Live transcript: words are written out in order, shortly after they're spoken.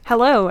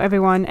Hello,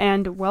 everyone,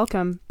 and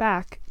welcome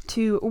back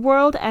to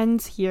World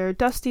Ends Here.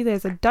 Dusty,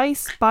 there's a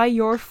dice by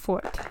your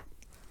foot.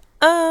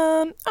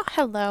 Oh,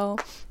 hello.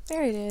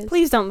 There it is.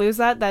 Please don't lose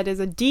that. That is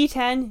a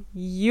D10.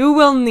 You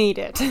will need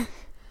it.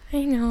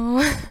 I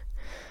know.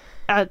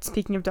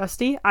 Speaking of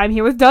Dusty, I'm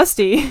here with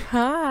Dusty.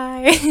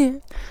 Hi.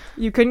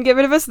 You couldn't get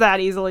rid of us that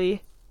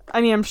easily.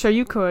 I mean, I'm sure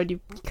you could. You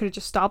could have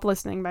just stopped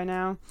listening by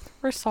now.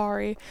 We're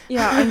sorry.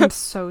 Yeah, I'm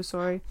so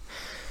sorry.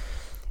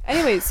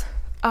 Anyways,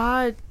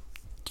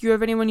 do you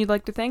have anyone you'd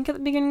like to thank at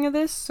the beginning of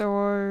this,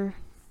 or...?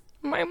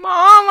 My mom,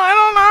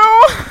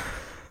 I don't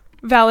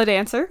know. Valid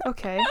answer.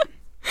 Okay.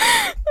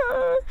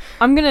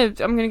 I'm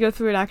gonna go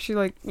through and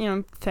actually,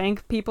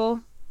 thank people.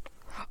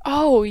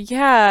 Oh,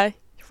 yeah.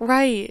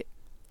 Right.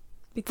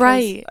 Because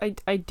Right.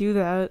 I do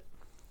that.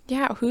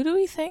 Yeah, who do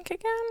we thank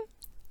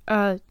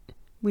again?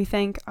 We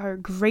thank our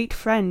great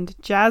friend,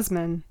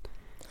 Jasmine,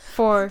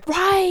 for...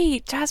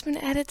 Right. Jasmine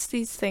edits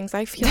these things.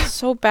 I feel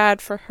so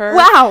bad for her.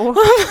 Wow!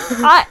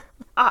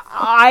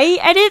 I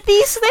edit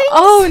these things?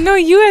 Oh, no,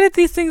 you edit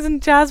these things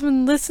and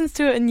Jasmine listens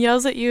to it and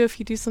yells at you if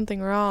you do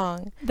something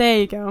wrong. There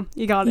you go.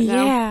 You got it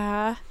now.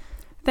 Yeah.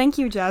 Thank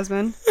you,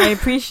 Jasmine. I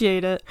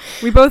appreciate it.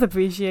 We both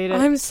appreciate it.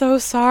 I'm so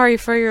sorry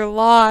for your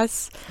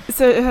loss.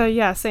 So,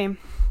 yeah, same.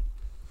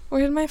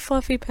 Where did my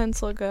fluffy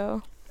pencil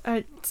go?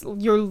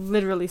 You're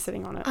literally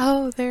sitting on it.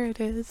 Oh, there it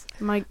is.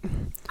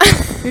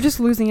 You're just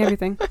losing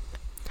everything.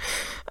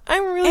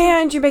 I'm really...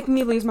 And you're making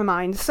me lose my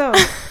mind. So,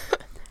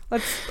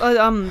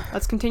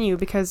 let's continue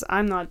because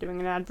I'm not doing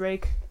an ad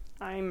break.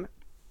 I'm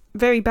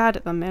very bad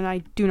at them, and I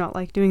do not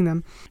like doing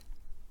them.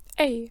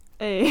 Hey.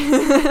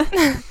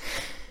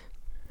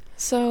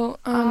 So,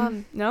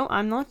 no,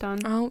 I'm not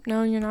done. Oh,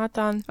 no, you're not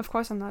done. Of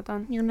course I'm not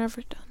done. You're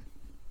never done.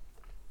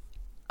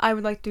 I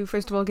would like to,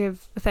 first of all,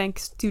 give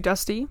thanks to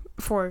Dusty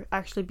for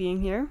actually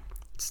being here.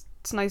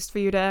 It's nice for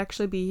you to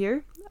actually be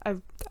here.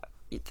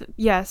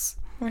 Yes.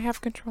 I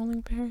have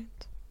controlling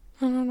parents.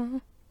 I don't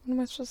know. What am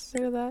I supposed to say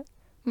to that?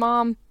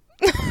 Mom.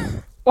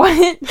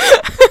 What?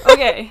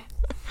 Okay.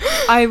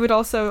 I would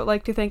also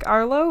like to thank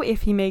Arlo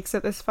if he makes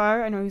it this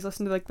far. I know he's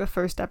listened to, the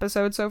first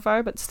episode so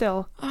far, but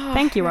still.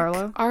 Thank you,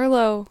 Arlo.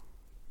 Arlo.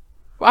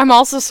 I'm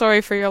also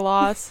sorry for your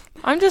loss.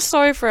 I'm just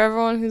sorry for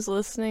everyone who's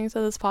listening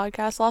to this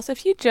podcast loss.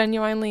 If you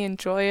genuinely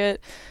enjoy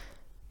it,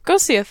 go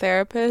see a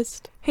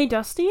therapist. Hey,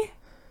 Dusty?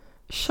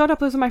 Shut up,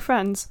 those are my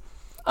friends.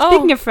 Oh.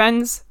 Speaking of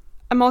friends,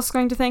 I'm also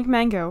going to thank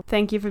Mango.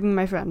 Thank you for being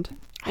my friend.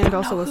 And I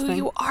don't also know listening.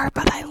 who you are,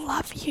 but I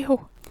love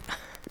you.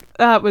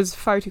 That was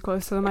far too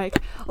close to the mic.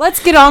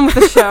 Let's get on with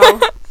the show.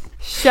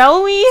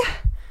 Shall we?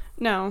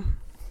 No.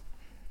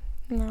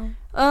 No.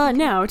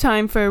 Now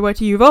time for what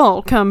you've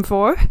all come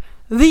for.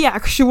 The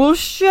actual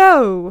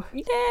show!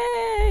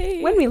 Yay!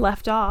 When we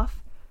left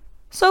off,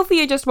 Sophie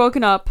had just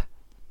woken up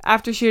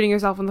after shooting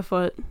herself in the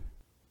foot.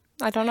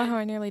 I don't know how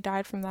I nearly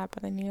died from that,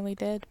 but I nearly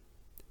did.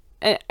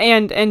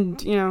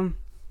 And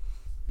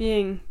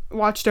being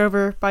watched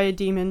over by a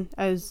demon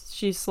as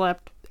she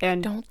slept.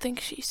 And Don't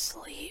think she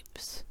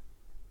sleeps.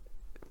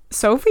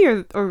 Sophie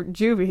or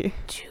Juby.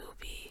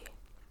 Juby?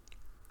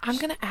 I'm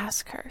gonna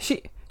ask her.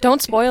 She...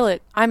 Don't spoil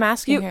it. I'm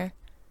asking her.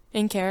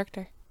 In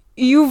character.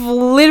 You've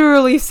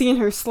literally seen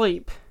her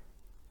sleep.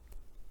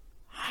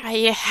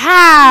 I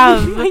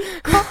have! Oh my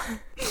God.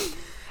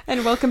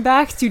 And welcome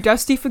back to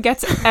Dusty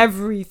Forgets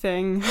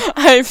Everything.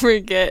 I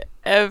forget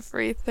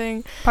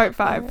everything. Part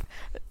 5.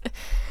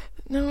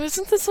 No,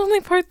 isn't this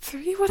only part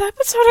 3? What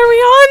episode are we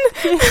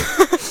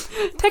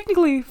on?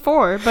 Technically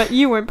 4, but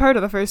you weren't part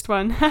of the first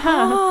one.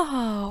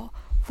 Oh.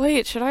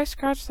 Wait, should I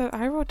scratch that?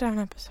 I wrote down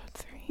episode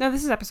 3. No,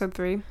 this is episode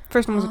 3.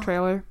 First one was a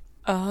trailer.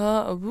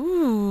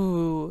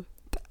 Ooh.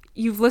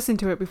 You've listened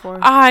to it before.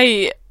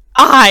 I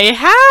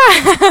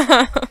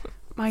have!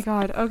 My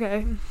God,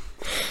 okay.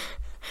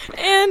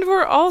 And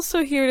we're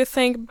also here to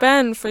thank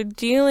Ben for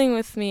dealing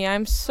with me.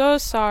 I'm so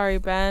sorry,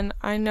 Ben.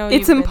 I know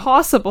It's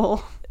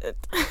impossible.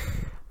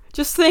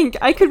 Just think,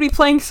 I could be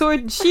playing Sword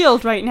and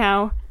Shield right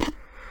now.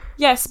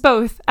 Yes,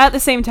 both, at the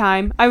same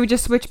time. I would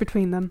just switch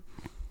between them.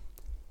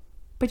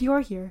 But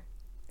you're here.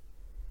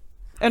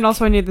 And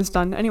also I need this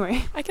done.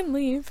 Anyway. I can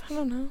leave. I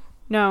don't know.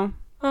 No,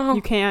 Oh.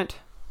 you can't.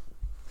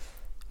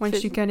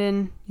 Once you get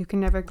in, you can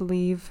never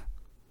leave.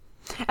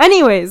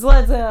 Anyways,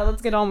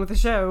 let's get on with the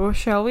show,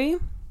 shall we?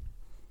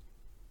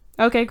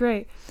 Okay,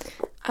 great.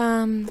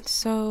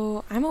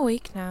 So I'm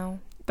awake now.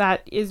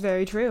 That is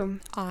very true.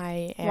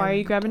 I am. Why are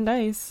you grabbing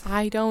dice?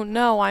 I don't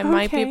know. I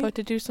might be Okay. about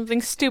to do something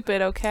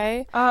stupid,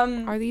 okay? Are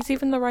Are these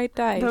even the right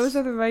dice? those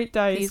are the right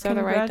dice. These are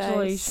the right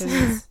dice.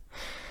 Congratulations.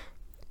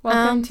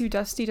 Welcome to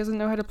Dusty Doesn't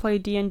Know How to Play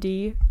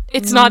D&D.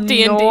 It's not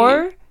D&D.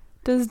 Nor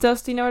does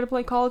Dusty know how to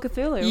play Call of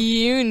Cthulhu.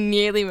 You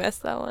nearly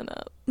messed that one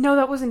up. No,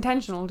 that was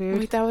intentional, dude.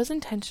 Wait, that was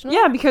intentional?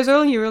 Yeah, because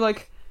earlier you were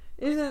like,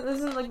 this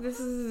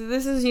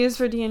is used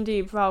for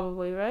D&D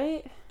probably,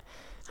 right?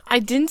 I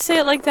didn't say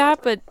it like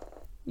that, but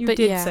You But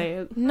did yeah. say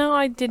it. no,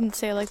 I didn't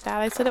say it like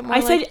that. I said it more I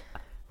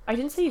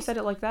didn't say you said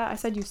it like that. I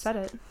said you said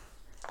it.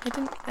 I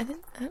didn't.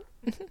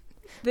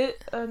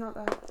 Not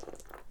that.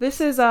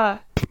 This is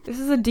a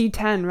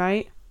D10,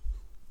 right?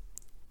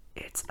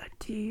 It's a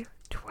D12.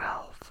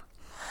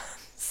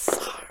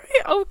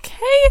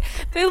 okay?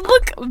 They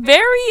look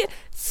very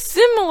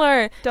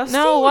similar. Dusty?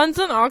 No, one's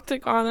an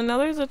octagon,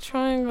 another's a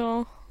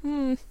triangle.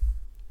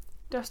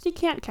 Dusty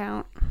can't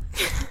count.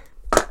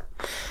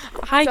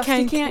 I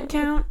Dusty can't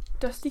count.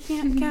 Dusty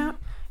can't count.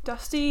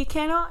 Dusty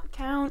cannot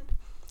count.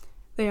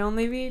 They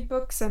only read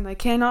books and they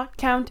cannot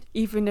count,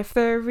 even if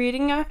they're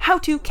reading a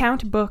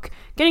how-to-count book.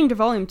 Getting to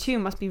volume 2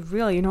 must be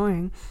really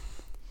annoying.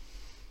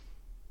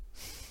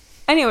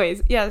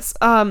 Anyways, yes,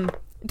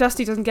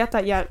 Dusty doesn't get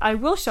that yet. I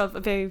will shove a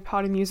Very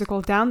Potty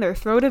musical down their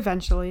throat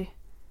eventually.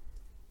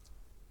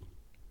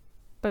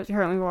 But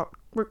currently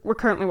we're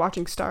currently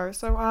watching Stars,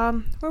 so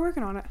we're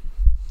working on it.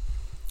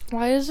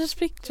 Why does this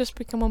just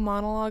become a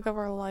monologue of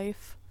our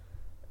life?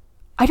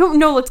 I don't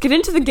know. Let's get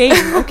into the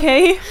game,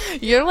 okay?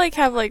 You're like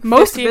have like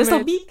Most of 15 this will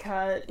minutes. be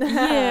cut.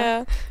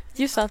 Yeah,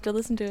 you still have to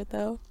listen to it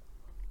though.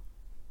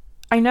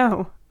 I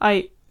know.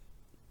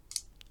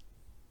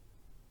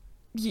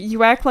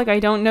 You act like I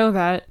don't know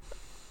that.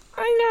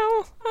 I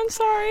know. I'm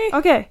sorry.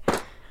 Okay.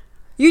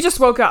 You just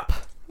woke up.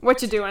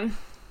 What you doing?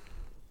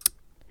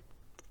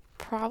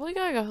 Probably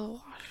gotta go to the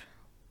wash.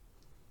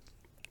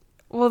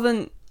 Well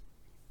then,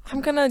 I'm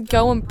gonna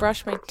go and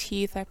brush my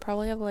teeth. I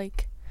probably have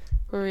like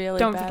really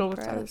don't bad fiddle with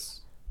breath. dice.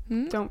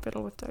 Hmm? Don't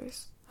fiddle with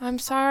dice. I'm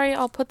sorry.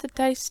 I'll put the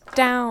dice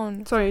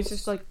down. Sorry, it's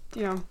just like,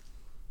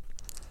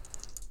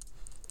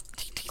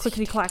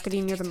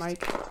 clickety-clackety near the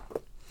mic.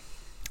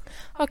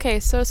 Okay,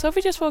 so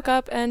Sophie just woke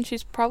up and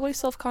she's probably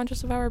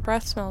self-conscious of how her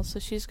breath smells. So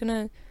she's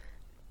gonna.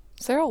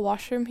 Is there a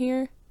washroom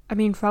here? I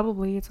mean,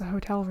 probably it's a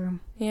hotel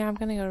room. Yeah, I'm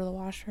gonna go to the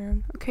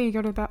washroom. Okay, you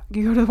go to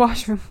the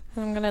washroom.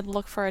 I'm gonna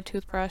look for a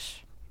toothbrush.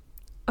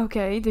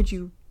 Okay, did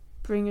you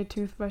bring a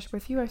toothbrush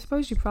with you? I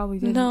suppose you probably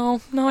didn't. No,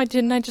 I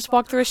didn't. I just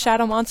walked through a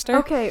shadow monster.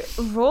 Okay,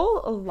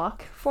 roll a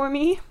luck for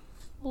me.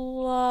 I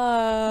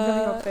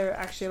really hope Luck. they're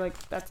actually,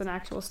 that's an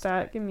actual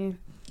stat. Give me...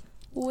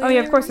 Oh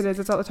yeah, of course it is.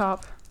 It's at the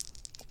top.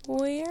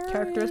 Where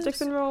Characteristics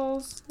is, and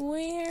rolls.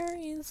 Where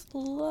is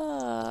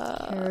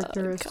luck?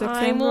 Characteristics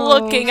I'm and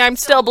rolls. looking. I'm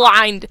still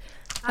blind.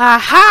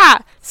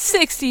 Aha!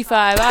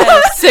 65. I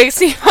have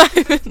 65.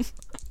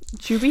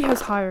 Juby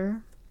has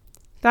higher.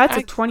 That's a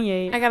I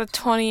 28. got a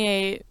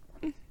 28.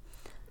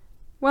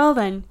 Well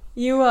then,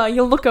 you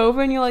look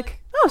over and you're like,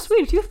 oh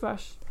sweet, a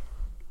toothbrush.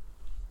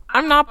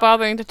 I'm not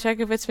bothering to check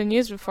if it's been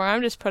used before.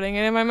 I'm just putting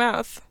it in my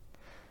mouth.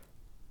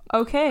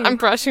 Okay. I'm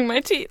brushing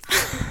my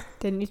teeth.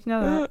 Didn't need to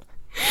know that.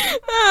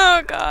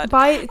 Oh god.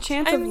 By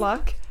chance of I'm-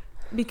 luck,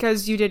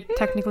 because you did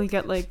technically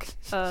get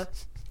a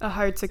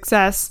hard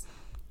success,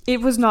 it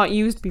was not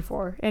used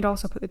before. And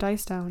also put the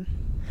dice down.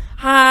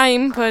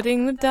 I'm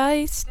putting the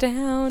dice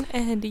down,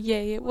 and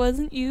yay, it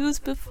wasn't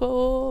used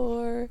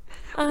before.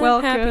 I'm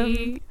Welcome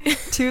happy.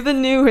 to the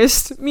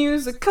newest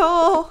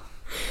musical.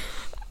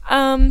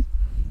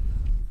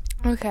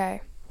 Okay.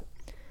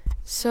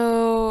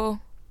 So,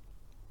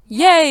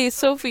 yay,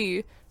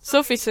 Sophie.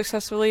 Sophie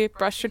successfully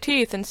brushed her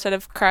teeth instead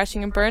of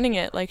crashing and burning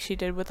it like she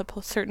did with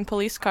a certain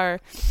police car.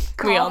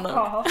 We all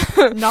know.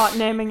 Not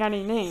naming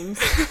any names.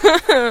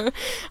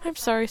 I'm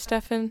sorry,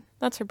 Stefan.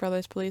 That's her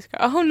brother's police car.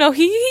 Oh no,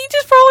 he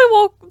just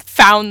probably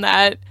found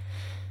that.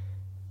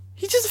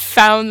 He just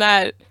found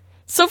that.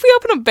 Sophie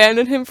up and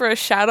abandoned him for a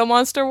shadow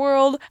monster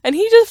world, and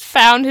he just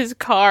found his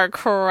car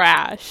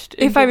crashed.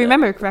 If into I the-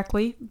 remember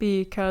correctly,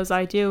 because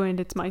I do and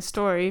it's my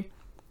story,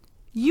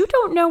 you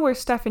don't know where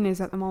Stefan is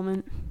at the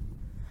moment.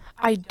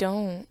 I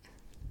don't.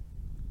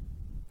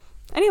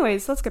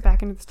 Anyways, let's get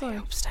back into the I story.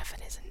 hope Stefan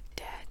isn't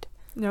dead.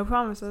 No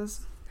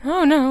promises.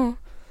 Oh no.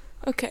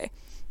 Okay.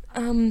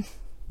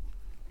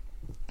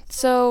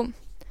 So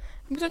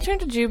I'm gonna turn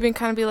to Juby and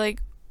kind of be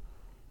like,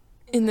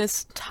 in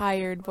this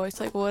tired voice,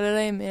 like, what did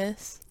I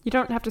miss? You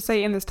don't have to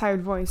say in this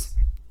tired voice.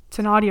 It's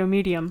an audio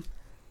medium.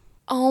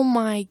 Oh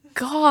my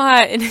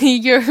god,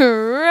 you're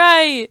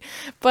right.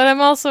 But I'm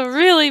also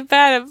really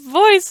bad at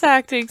voice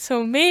acting,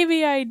 so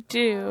maybe I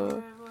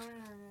do.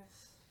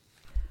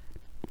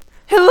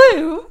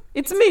 Hello,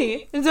 it's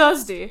me,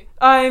 Dusty.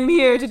 I'm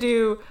here to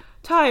do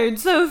Tired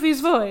Sophie's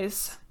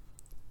voice.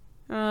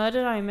 What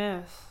did I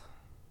miss?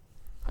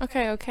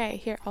 Okay,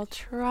 here, I'll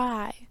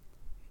try.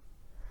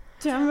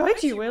 Damn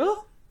right you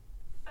will.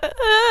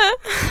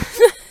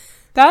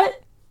 That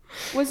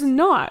was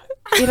not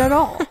it at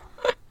all.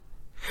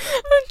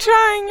 I'm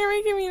trying, you're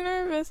making me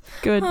nervous.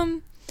 Good.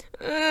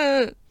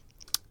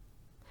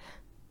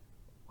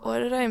 What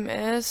did I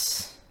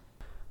miss?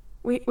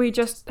 We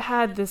just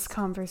had this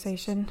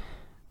conversation.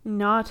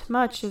 Not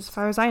much as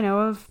far as I know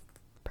of.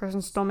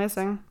 Person still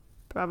missing.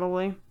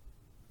 Probably.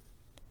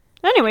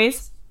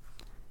 Anyways,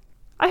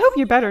 I hope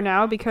you're better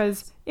now,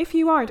 because if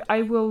you aren't,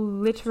 I will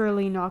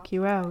literally knock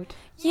you out.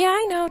 Yeah,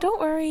 I know, don't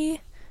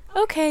worry.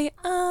 Okay,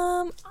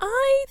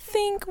 I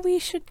think we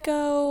should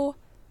go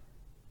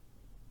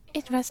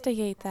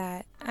investigate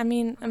that. I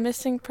mean, a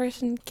missing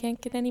person can't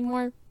get any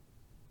more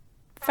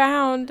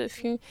found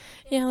if you...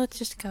 Yeah, let's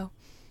just go.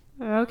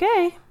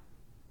 Okay.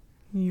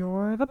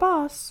 You're the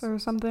boss, or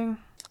something.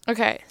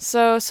 Okay,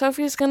 so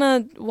Sophie's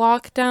gonna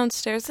walk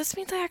downstairs. This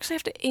means I actually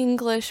have to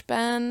English,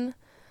 Ben.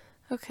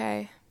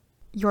 Okay.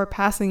 You're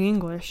passing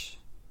English.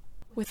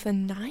 With a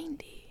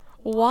 90.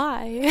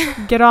 Why?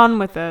 Get on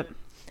with it.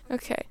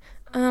 Okay.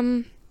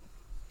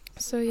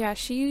 So yeah,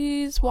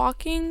 she's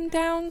walking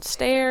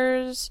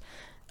downstairs.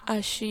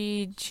 Can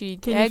Can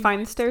you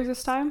find the stairs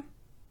this time?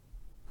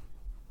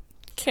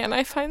 Can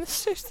I find the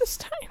stairs this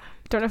time?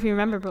 Don't know if you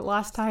remember, but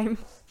last time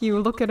you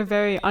looked at a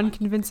very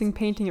unconvincing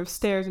painting of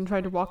stairs and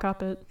tried to walk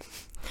up it.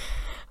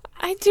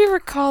 I do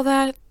recall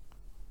that.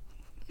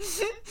 Do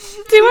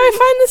I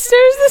find the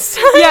stairs this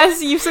time?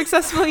 Yes, you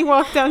successfully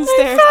walked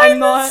downstairs. I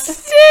found the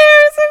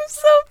stairs. I'm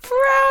so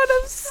proud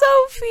of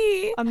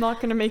Sophie. I'm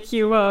not gonna make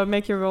you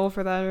make your roll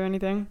for that or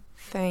anything.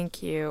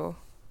 Thank you.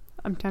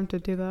 I'm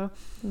tempted to though.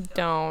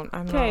 Don't.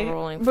 I'm not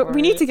rolling for it. But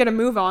we need to get a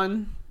move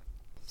on.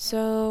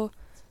 So,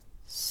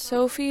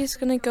 Sophie's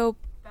gonna go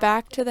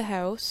back to the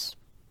house.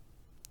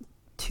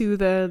 To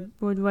the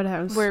what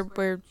house?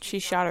 Where she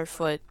shot her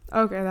foot.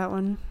 Okay, that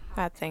one.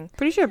 That thing.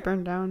 Pretty sure it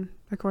burned down,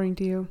 according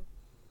to you.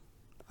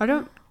 I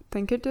don't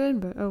think it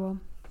did, but oh well.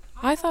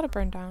 I thought it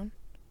burned down.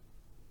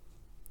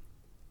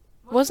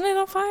 Wasn't it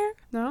on fire?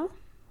 No?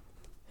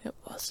 It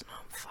wasn't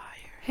on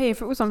fire. Hey,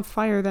 if it was on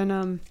fire,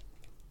 then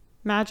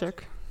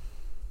magic.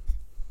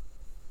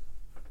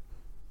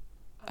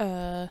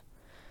 So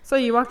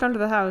you walked onto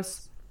the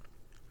house.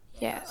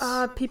 Yes.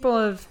 People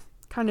have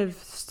kind of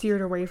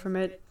steered away from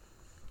it.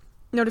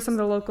 Notice some of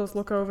the locals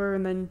look over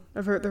and then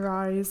avert their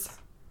eyes.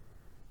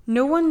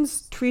 No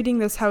one's treating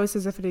this house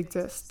as if it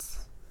exists.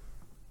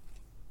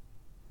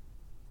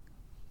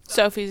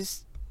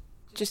 Sophie's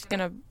just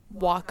gonna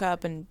walk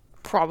up and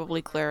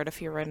probably glare at a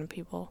few random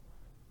people.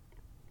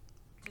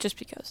 Just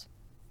because.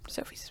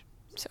 Sophie.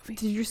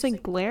 Did you say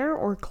glare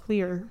or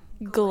clear?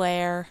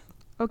 Glare.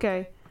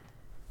 Okay.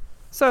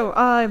 So,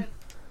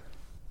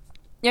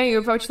 yeah, you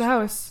approach the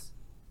house.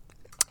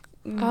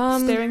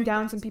 Staring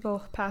down some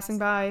people passing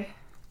by.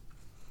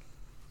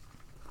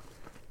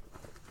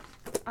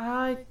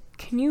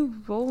 Can you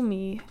roll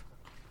me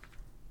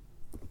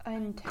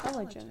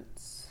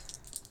intelligence?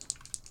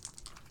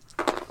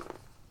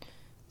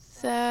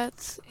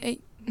 That's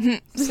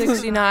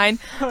 69.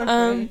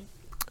 Okay.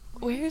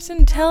 Where's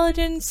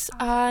intelligence?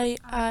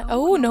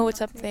 Oh no,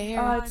 it's up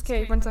there. It's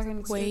okay. 1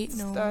 second. Wait, it's,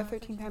 no.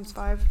 13 times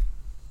 5.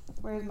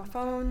 Where's my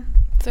phone?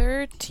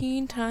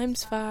 13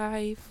 times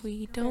 5.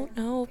 We don't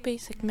know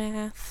basic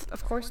math.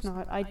 Of course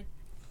not.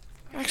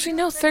 Actually,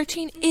 no,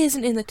 13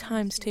 isn't in the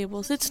times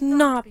tables. It's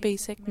not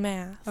basic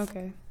math.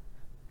 Okay.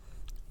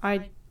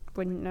 I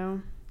wouldn't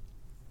know.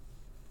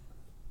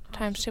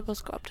 Times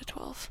tables go up to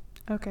 12.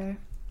 Okay.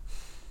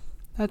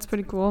 That's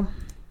pretty cool.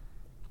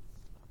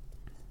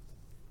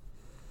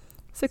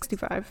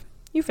 65.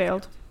 You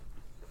failed.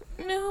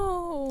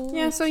 No.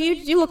 Yeah, so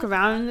you look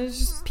around and there's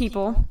just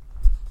people.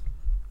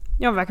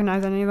 You don't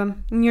recognize any of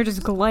them. And you're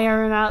just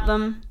glaring at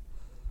them.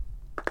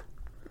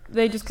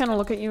 They just kind of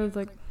look at you and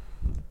like,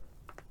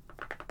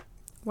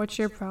 what's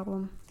your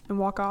problem? And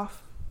walk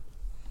off.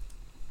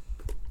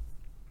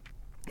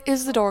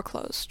 Is the door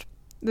closed?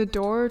 The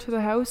door to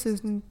the house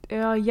is,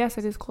 yes,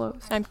 it is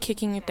closed. I'm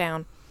kicking it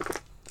down.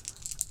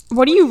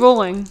 What are you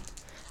rolling?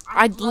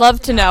 I'd love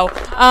to know.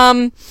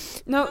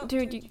 No,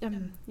 dude,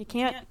 you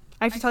can't.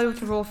 I have to tell you what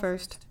to roll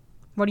first.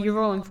 What are you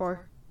rolling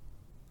for?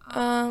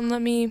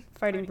 Let me...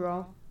 Fighting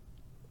brawl.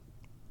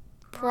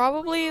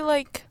 Probably,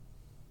 like...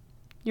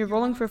 You're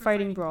rolling for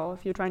fighting brawl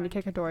if you're trying to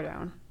kick a door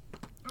down.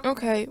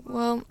 Okay,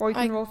 well... Or you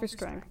can roll for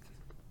strength.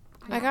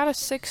 I got a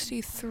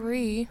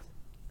 63.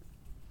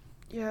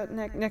 Yeah,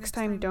 next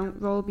time don't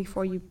roll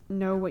before you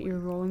know what you're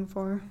rolling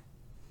for.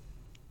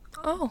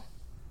 Oh.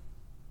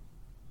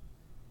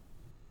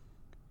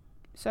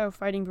 So,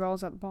 fighting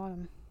brawl's at the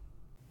bottom.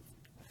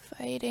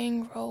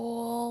 Fighting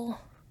roll.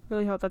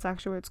 Really hope that's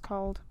actually what it's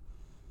called.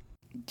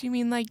 Do you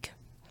mean like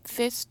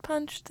fist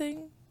punch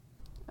thing?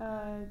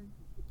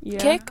 Yeah.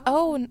 Kick?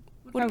 Oh,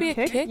 would it be a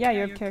kick? Yeah, you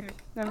have kick.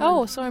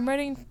 Oh, so I'm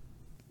writing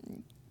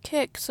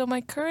kick. So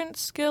my current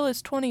skill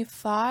is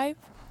 25?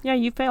 Yeah,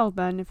 you failed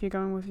then if you're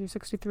going with your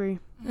 63.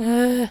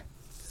 I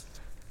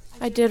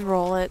did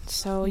roll it,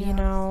 so Yeah. you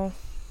know.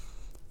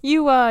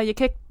 You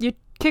kick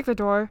the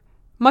door,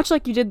 much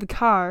like you did the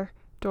car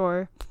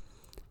door,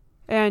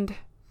 and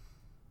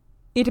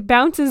it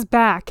bounces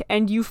back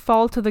and you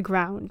fall to the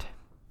ground.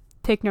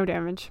 Take no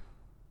damage.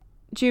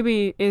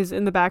 Juby is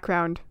in the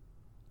background,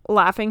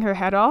 laughing her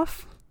head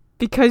off,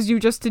 because you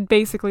just did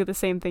basically the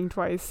same thing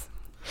twice.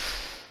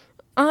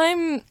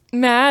 I'm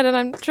mad and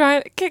I'm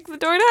trying to kick the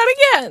door down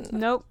again.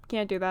 Nope,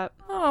 can't do that.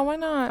 Oh, why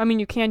not? I mean,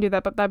 you can do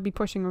that, but that'd be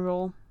pushing a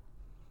roll.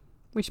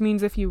 Which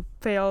means if you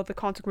fail, the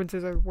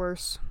consequences are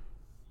worse.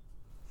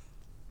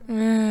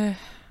 Do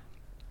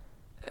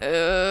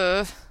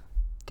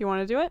Do you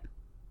want to do it?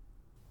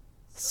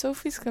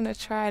 Sophie's gonna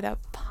try to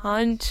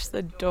punch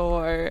the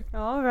door.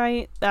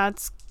 Alright,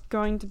 that's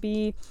going to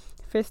be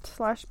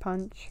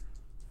fist/punch.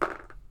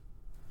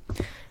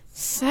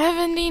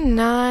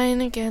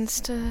 79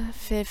 against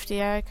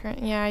 50.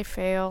 I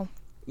fail.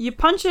 You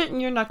punch it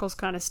and your knuckles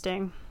kind of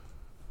sting.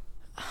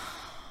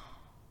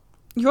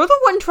 You're the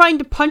one trying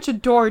to punch a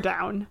door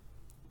down.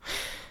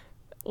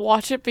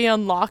 Watch it be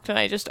unlocked and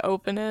I just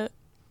open it.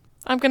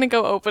 I'm gonna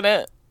go open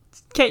it.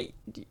 Okay,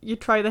 you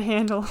try the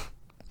handle.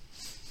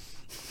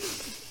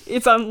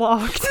 It's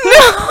unlocked.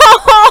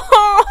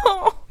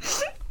 No!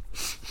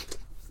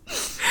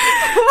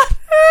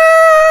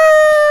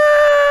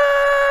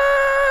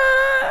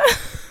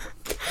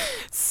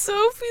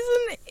 Sophie's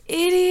an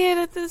idiot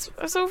at this.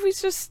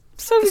 Sophie's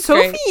Sophie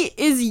great.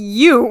 is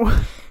you.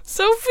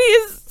 Sophie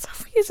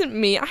isn't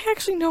me. I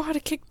actually know how to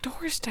kick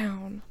doors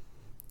down.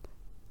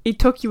 It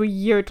took you a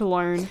year to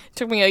learn. It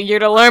took me a year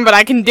to learn, but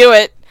I can do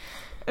it.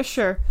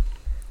 Sure.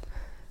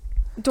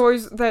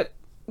 Doors that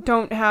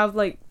don't have,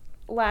 like,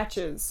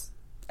 latches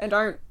and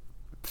aren't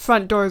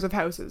front doors of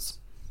houses.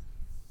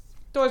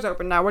 Door's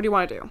open now. What do you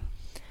want to do?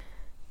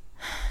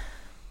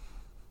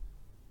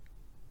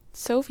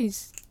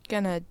 Sophie's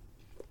gonna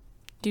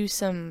do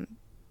some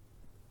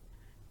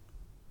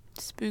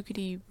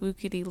spookity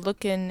wookity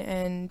looking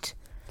and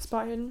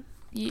Spot hidden?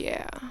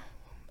 yeah.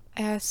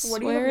 S.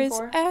 What are you Where looking is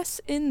for?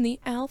 S in the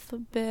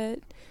alphabet?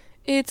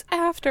 It's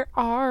after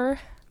R.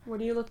 What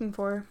are you looking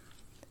for?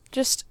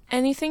 Just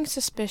anything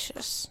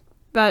suspicious.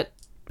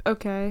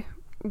 Okay.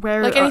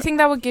 Where? Like anything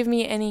that would give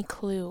me any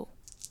clue.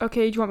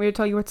 Okay, do you want me to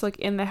tell you what's, like,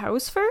 in the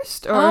house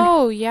first? Or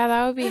Oh, yeah,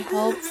 that would be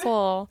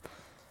helpful.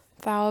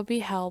 That would be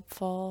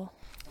helpful.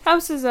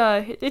 House is,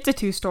 it's a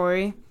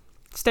 2-story.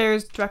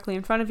 Stairs directly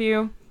in front of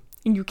you.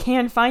 And you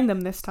can find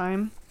them this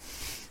time.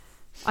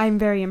 I'm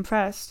very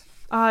impressed.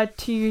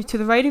 To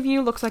the right of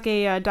you looks like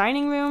a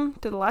dining room.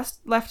 To the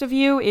left of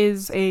you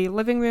is a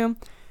living room.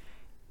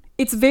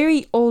 It's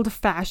very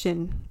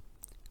old-fashioned.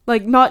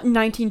 Like, not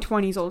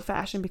 1920s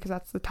old-fashioned, because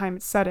that's the time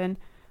it's set in.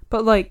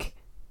 But, like,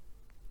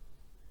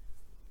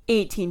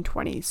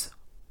 1820s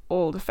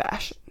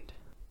old-fashioned.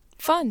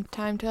 Fun.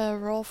 Time to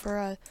roll for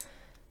a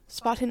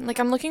spot hidden. Like,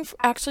 I'm looking for...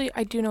 Actually,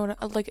 I do know,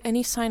 like,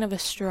 any sign of a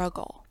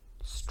struggle.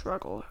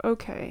 Struggle.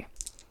 Okay.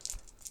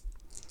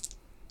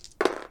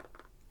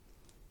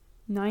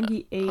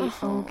 98.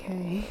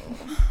 Okay.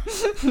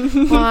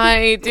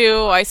 Why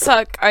do I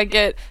suck? I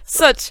get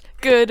such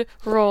good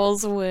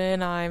rolls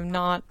when I'm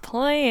not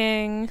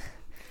playing.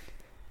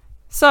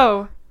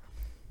 So,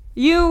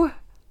 you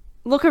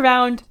look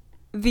around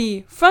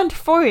the front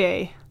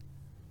foyer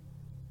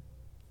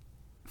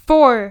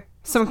for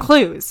some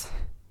clues.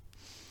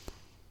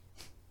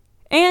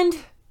 And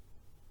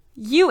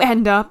you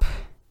end up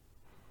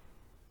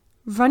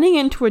running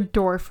into a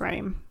door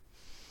frame.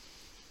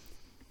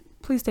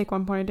 Please take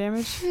 1 point of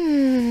damage.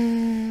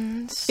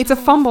 It's a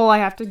fumble.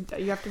 You have to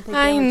take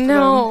I damage.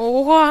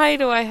 know. Why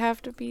do I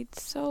have to be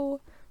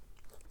so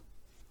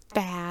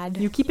bad?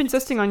 You keep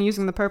insisting on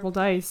using the purple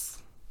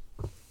dice.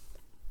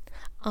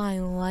 I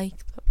like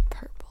the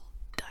purple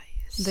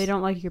dice. They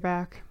don't like your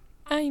back.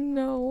 I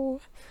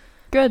know.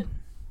 Good.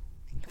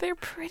 They're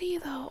pretty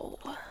though.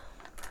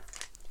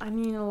 I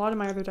mean, a lot of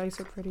my other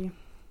dice are pretty.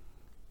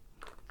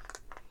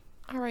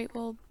 Alright,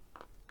 well,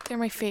 they're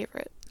my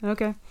favorite.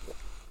 Okay.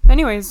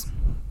 Anyways,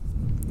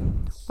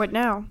 what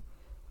now?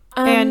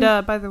 And,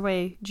 by the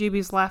way,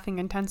 GB's laughing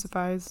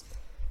intensifies.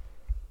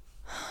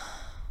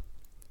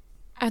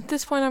 At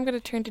this point, I'm going to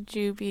turn to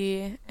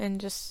Juby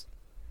and just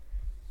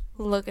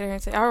look at her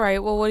and say,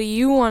 alright, well, what do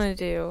you want to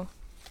do?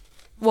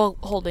 Well,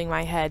 holding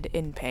my head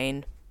in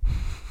pain.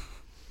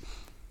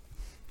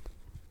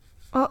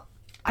 Well,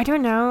 I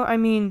don't know. I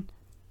mean,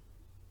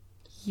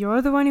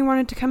 you're the one who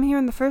wanted to come here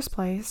in the first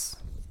place.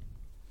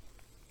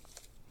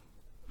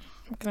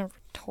 I'm going to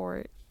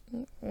retort.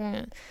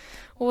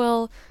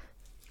 Well,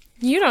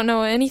 you don't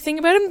know anything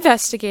about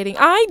investigating.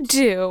 I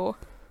do.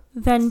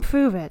 Then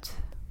prove it.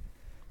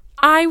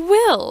 I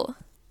will.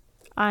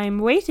 I'm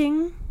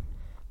waiting.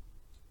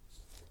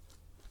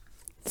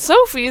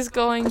 Sophie's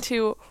going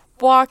to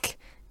walk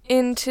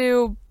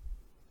into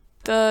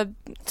the...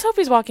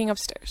 Sophie's walking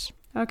upstairs.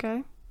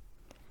 Okay.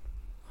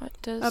 What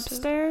does...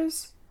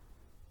 Upstairs,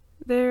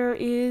 there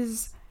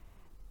is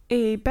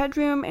a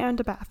bedroom and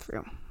a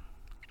bathroom.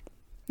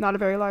 Not a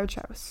very large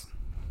house.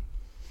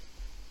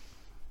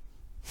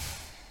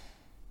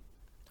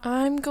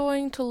 I'm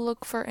going to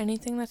look for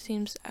anything that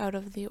seems out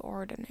of the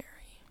ordinary.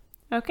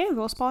 Okay,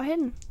 roll spot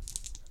hidden.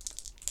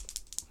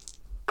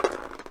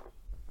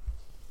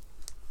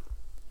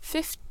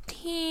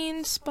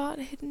 15 spot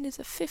hidden is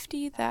a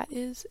 50. That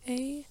is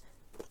a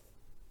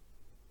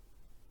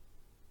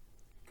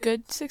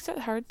good success.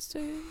 Hard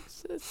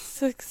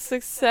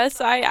success.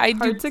 I do.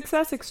 Hard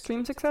success,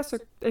 extreme success,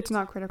 or it's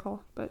not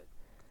critical, but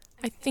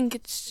I think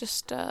it's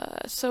just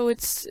so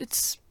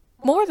it's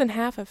more than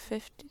half of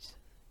 50s.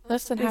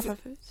 Less than half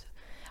of it.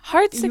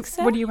 Hard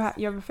success. What do you have?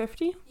 You have a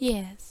 50?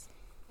 Yes.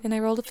 And I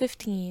rolled a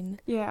 15.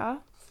 Yeah.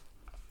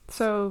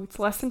 So it's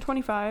less than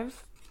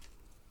 25.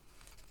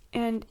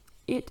 And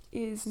it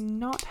is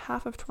not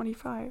half of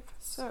 25.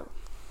 So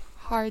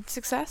Hard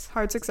success.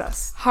 hard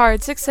success.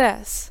 Hard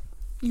success.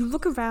 You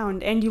look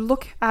around and you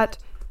look at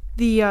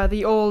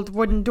the old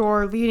wooden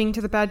door leading to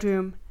the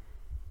bedroom.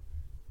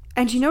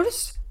 And you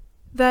notice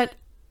that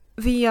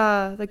the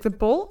like the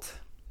bolt,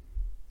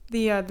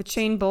 the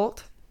chain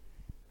bolt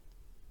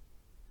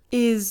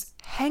is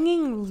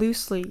hanging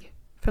loosely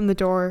from the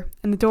door,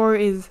 and the door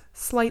is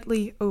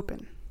slightly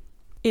open.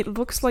 It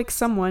looks like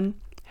someone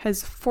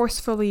has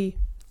forcefully,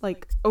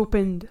 like,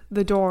 opened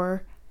the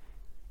door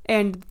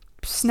and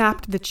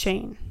snapped the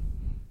chain.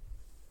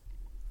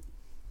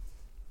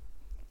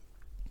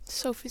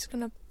 Sophie's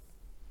gonna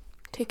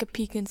take a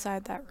peek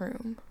inside that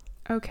room.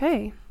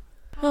 Okay.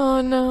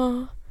 Oh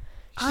no.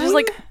 She's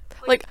like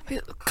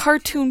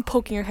cartoon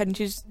poking her head, and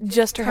she's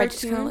just her head.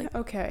 She's kind of like,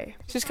 okay.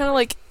 she's kind of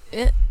like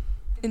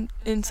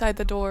inside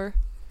the door.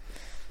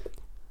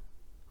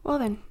 Well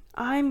then,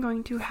 I'm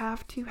going to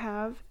have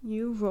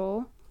you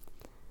roll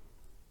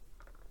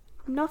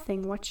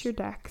nothing. What's your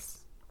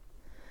dex?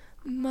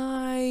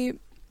 My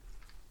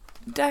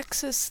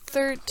dex is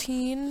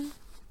 13.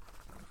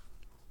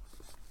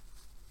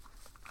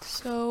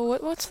 So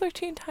what's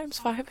 13 times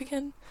 5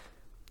 again?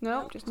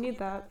 No, just need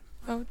that.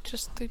 Oh,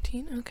 just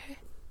 13? Okay.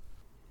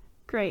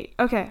 Great.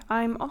 Okay,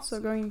 I'm also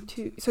going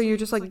to... So you're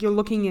just like, you're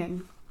looking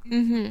in.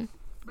 Mm-hmm.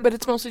 But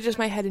it's mostly just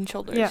my head and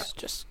shoulders. Yeah.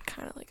 Just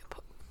kind of like a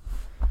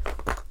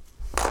poke.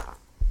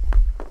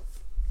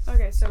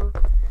 Okay, so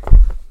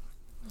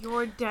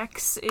your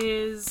dex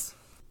is...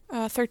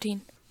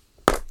 13.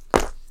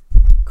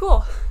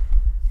 Cool.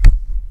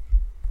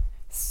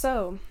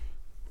 So,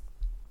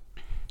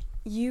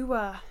 you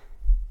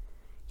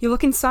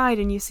look inside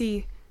and you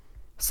see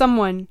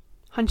someone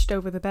hunched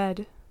over the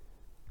bed.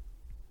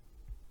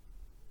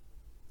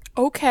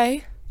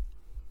 Okay.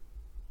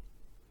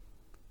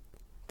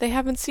 They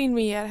haven't seen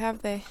me yet,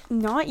 have they?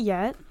 Not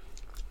yet.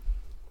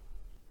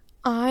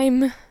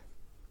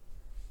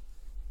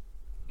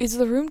 Is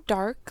the room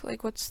dark?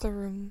 Like, what's the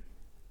room?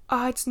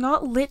 It's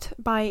not lit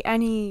by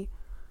any,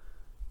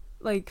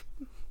 like,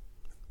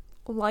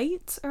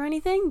 light or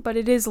anything, but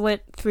it is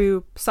lit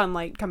through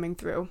sunlight coming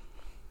through.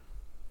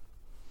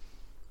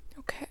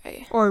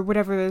 Okay. Or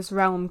whatever this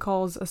realm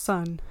calls a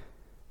sun.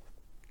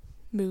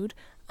 Mood.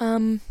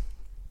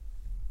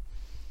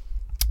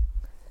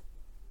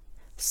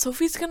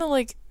 Sophie's gonna,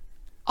 like,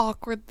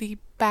 awkwardly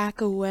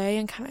back away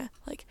and kind of,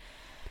 like,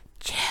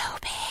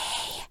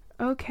 Juby!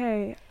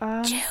 Okay,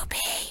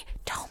 Juby!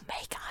 Don't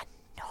make a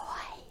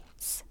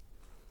noise.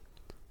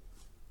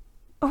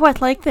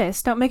 What, like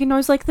this? Don't make a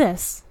noise like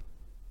this.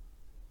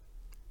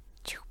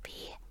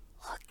 Juby,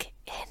 look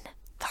in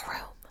the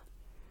room.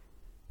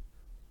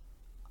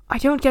 I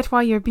don't get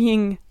why you're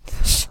being...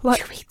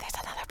 Juby, there's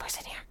another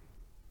person here.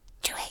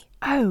 Juby.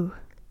 Oh.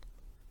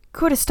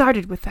 Could have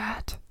started with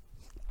that.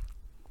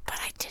 But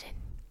I didn't.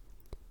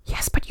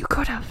 Yes, but you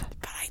could have.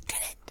 But I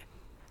didn't.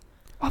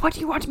 Well, what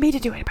do you want me to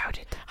do about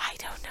it? I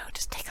don't know.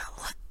 Just take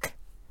a look.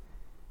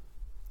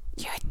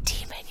 You're a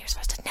demon. You're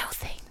supposed to know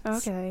things.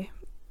 Okay.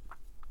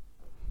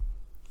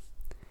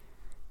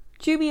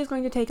 Juby is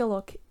going to take a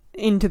look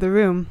into the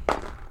room.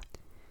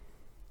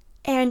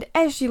 And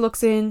as she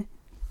looks in,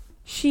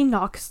 she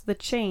knocks the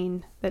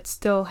chain that's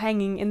still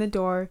hanging in the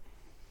door,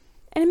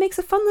 and it makes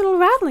a fun little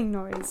rattling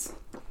noise.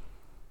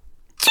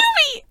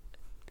 Juby!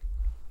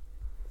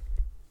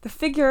 The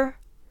figure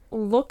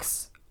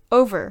looks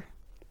over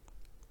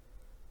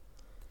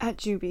at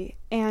Juby,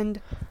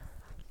 and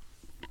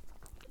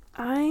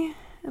I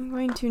am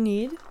going to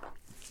need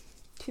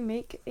to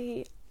make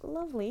a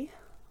lovely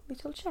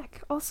little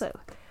check. Also,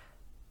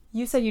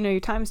 you said you know your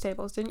times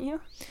tables, didn't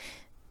you?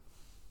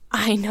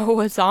 I know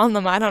what's on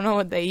them. I don't know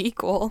what they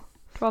equal.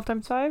 12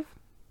 times 5?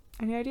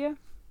 Any idea?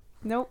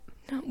 Nope.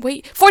 No,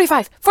 wait.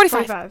 45!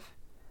 45!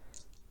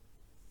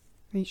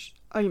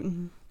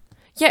 45.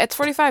 Yeah, it's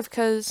 45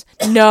 because...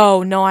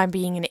 No, I'm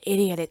being an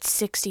idiot. It's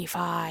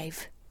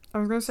 65. I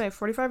was going to say,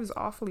 45 is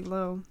awfully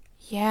low.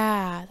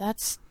 Yeah,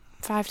 that's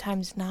 5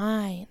 times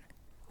 9.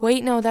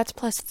 Wait, no, that's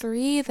plus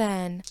 3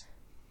 then.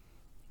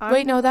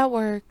 Wait, no, that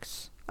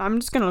works. I'm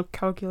just going to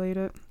calculate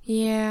it.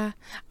 Yeah.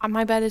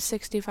 My bet is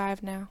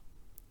 65 now.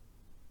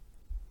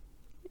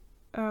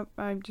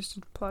 I just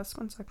did plus.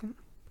 1 second.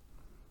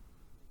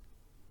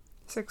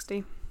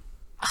 60.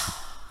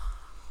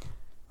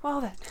 Well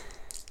then.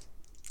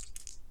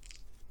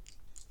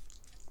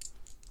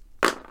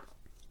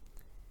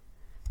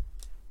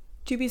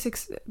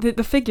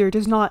 The figure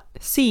does not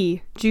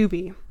see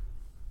Juby.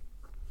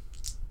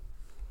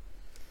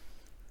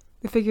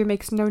 The figure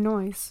makes no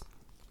noise.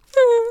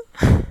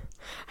 I'm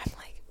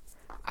like,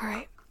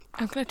 alright,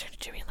 I'm gonna turn to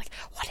Jimmy and like,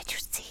 what did you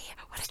see?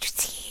 What did you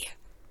see?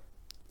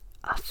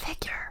 A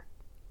figure.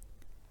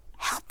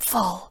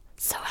 Helpful.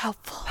 So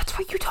helpful. That's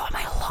what you told me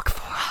to look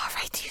for.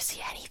 Alright, do you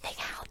see anything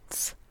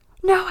else?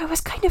 No, I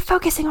was kind of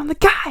focusing on the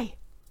guy.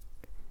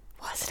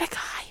 Was it a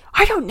guy?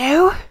 I don't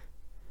know.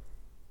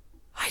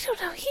 I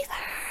don't know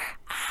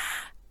either.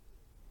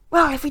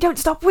 Well, if we don't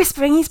stop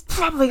whispering, he's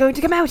probably going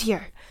to come out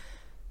here.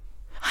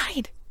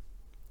 Hide.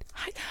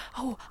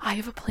 Oh, I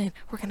have a plan.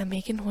 We're gonna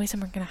make a noise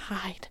and we're gonna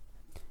hide.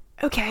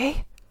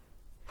 Okay.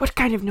 What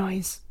kind of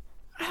noise?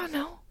 I don't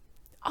know.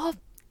 I'll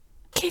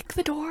kick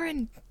the door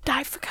and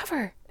dive for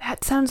cover.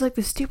 That sounds like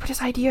the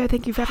stupidest idea I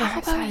think you've ever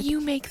How had. about you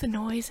make the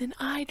noise and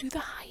I do the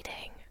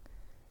hiding?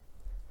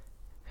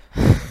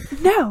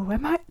 No,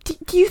 am I...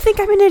 Do you think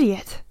I'm an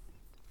idiot?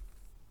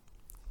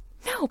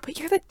 No, but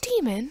you're the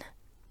demon.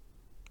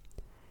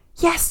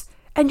 Yes,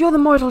 and you're the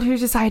mortal who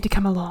decided to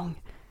come along.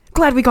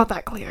 Glad we got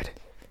that cleared.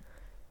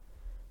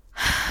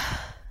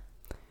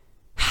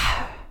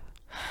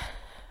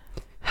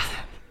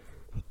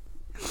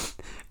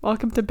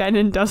 Welcome to Ben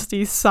and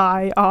Dusty's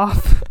sigh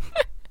off.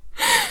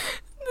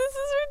 This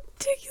is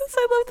ridiculous.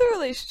 I love their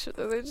relationship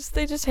though.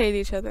 They just hate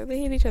each other. They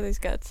hate each other's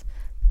guts.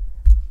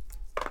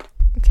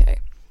 Okay.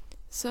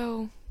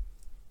 So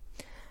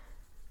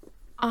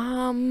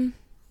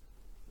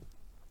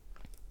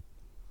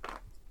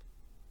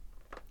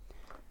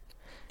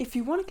If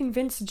you want to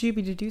convince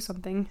Juby to do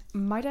something,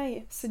 might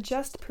I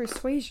suggest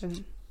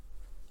persuasion?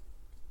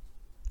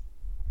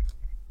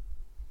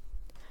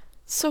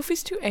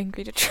 Sophie's too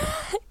angry to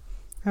try.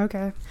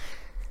 Okay.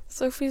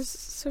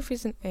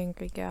 Sophie's an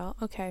angry gal.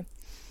 Okay.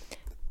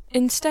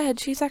 Instead,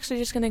 she's actually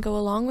just gonna go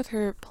along with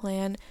her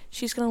plan.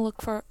 She's gonna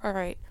look for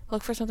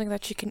something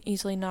that she can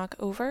easily knock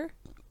over.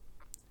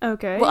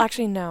 Okay. Well,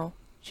 actually, no.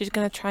 She's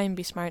gonna try and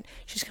be smart.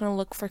 She's gonna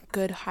look for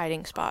good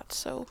hiding spots.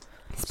 So,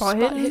 Spot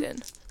hidden?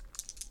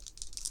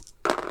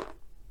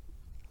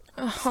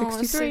 Oh,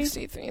 63.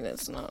 63.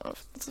 That's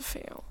a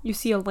fail. You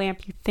see a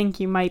lamp you think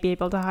you might be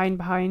able to hide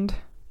behind.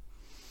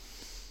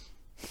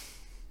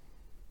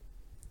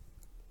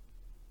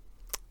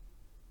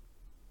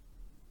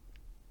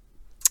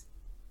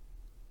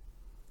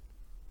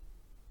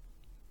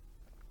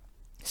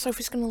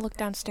 Sophie's gonna look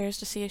downstairs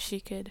to see if she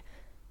could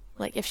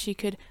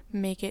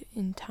make it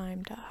in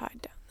time to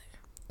hide down there.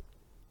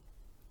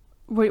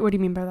 What do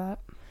you mean by that?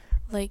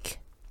 Like,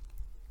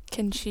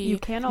 can she? You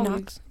can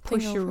always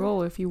push your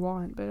roll if you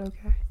want, but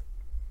okay.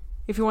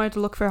 If you wanted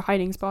to look for a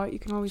hiding spot, you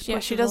can always. Yeah,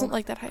 push she your doesn't roll.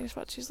 like that hiding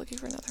spot. She's looking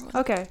for another one.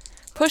 Okay.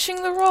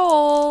 Pushing the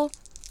roll.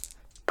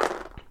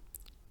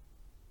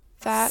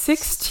 That's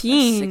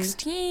 16.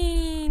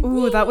 16.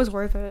 Ooh, Whee! that was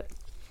worth it.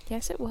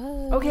 Yes, it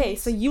was. Okay,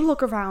 so you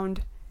look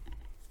around,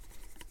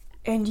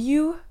 and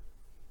you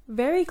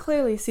very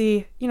clearly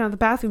see, the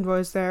bathroom door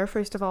is there,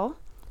 first of all,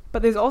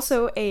 but there's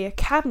also a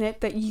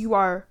cabinet that you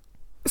are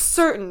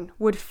certain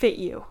would fit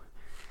you.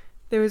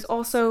 There is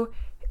also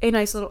a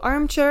nice little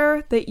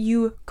armchair that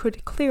you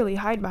could clearly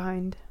hide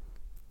behind.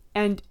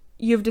 And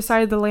you've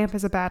decided the lamp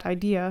is a bad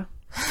idea.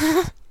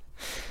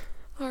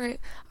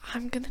 Alright,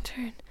 I'm gonna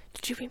turn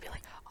to Juby and be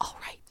like,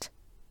 alright,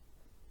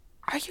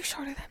 are you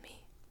shorter than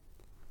me?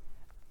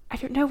 I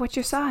don't know, what's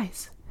your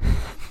size?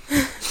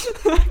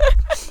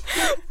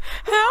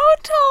 How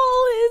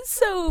tall is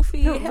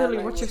Sophie? No, literally,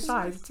 what's your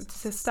size?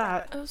 It's a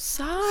stat. Oh,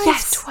 size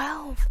Yes!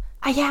 12.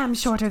 I am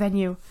shorter than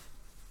you.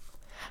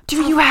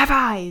 Do you have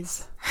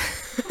eyes?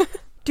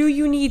 Do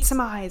you need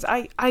some eyes?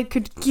 I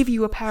could give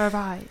you a pair of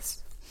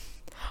eyes.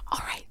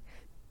 Alright.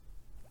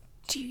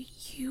 Do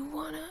you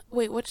wanna...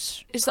 Wait,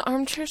 is the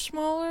armchair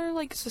smaller?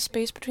 Like, is the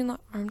space between the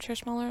armchair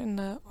smaller and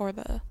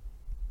the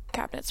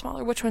cabinet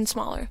smaller? Which one's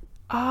smaller?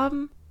 It's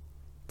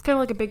kind of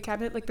like a big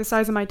cabinet, like the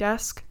size of my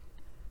desk.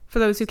 For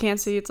those who can't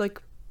see, it's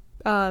like,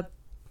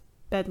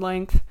 bed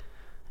length.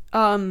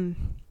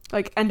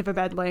 Like end of a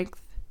bed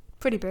length.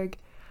 Pretty big.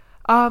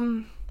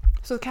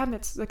 So the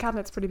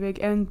cabinet's pretty big,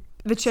 and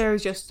the chair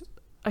is just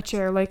a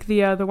chair, like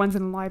the ones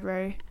in the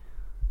library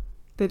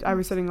that I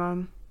was sitting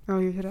on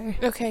earlier today.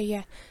 Okay,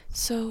 yeah.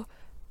 So,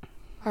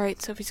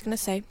 alright, Sophie's gonna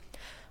say,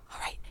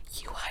 alright,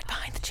 you hide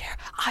behind the chair,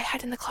 I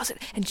hide in the closet,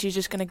 and she's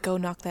just gonna go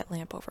knock that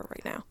lamp over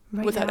right now,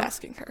 without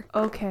asking her.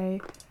 Okay.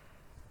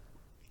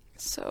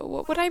 So,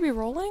 what would I be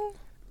rolling?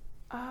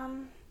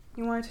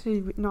 You wanted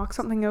to knock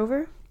something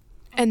over?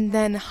 And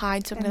then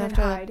hide something. And I then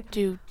have hide. to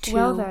do 2.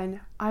 Well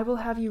then, I will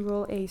have you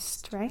roll a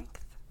strength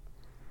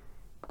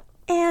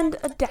and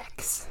a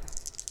dex.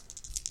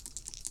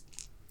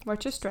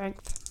 What's your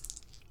strength?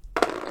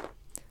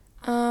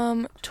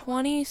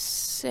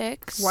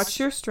 26. What's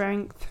your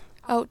strength?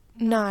 Oh,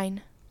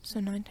 9. So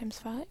 9 times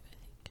 5, I think.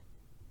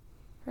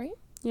 Right?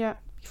 Yeah,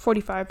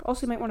 45.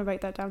 Also, you might want to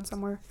write that down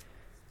somewhere.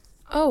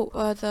 Oh,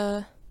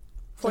 the...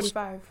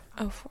 45.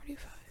 Oh,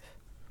 45.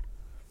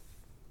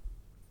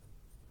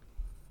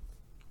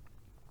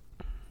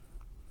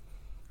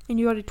 And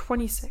you got a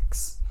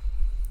 26.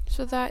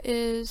 So that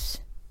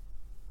is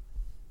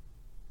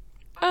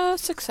a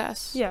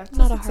success. Yeah, it's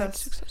not a a hard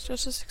success. success,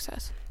 just a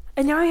success.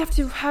 And now I have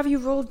to have you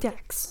roll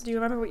dex. Do you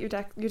remember what your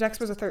dex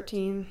was? A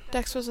 13.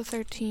 Dex was a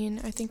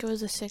 13. I think it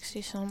was a 60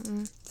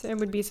 something. So it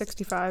would be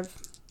 65.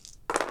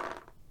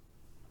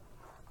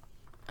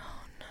 Oh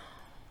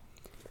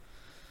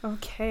no.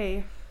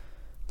 Okay.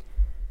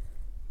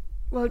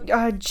 Well,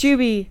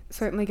 Juby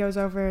certainly goes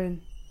over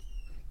and...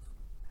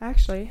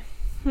 Actually,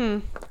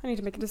 I need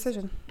to make a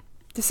decision.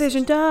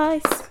 Decision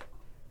dice!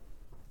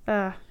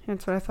 That's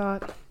what I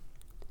thought.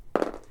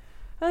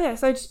 Oh yeah,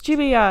 so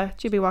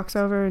Juby walks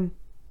over and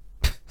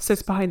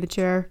sits behind the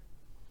chair.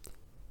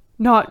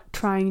 Not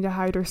trying to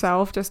hide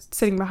herself, just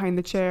sitting behind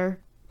the chair.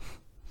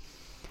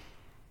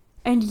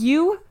 And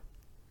you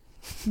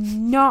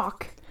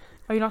knock...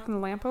 Are you knocking the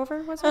lamp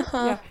over, was it?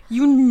 Uh-huh. Yeah.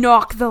 You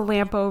knock the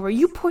lamp over.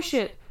 You push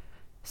it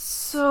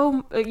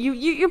so...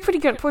 You're pretty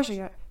good at pushing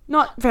it.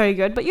 Not very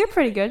good, but you're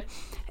pretty good.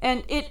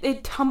 And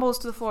it tumbles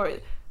to the floor.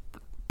 The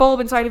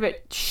bulb inside of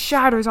it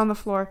shatters on the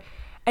floor.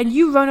 And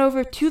you run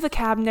over to the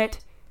cabinet,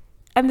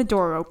 and the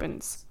door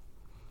opens.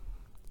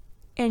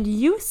 And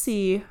you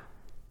see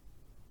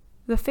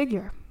The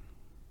figure.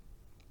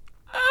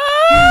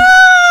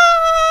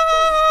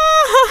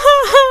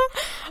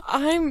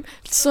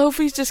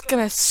 Sophie's just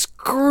gonna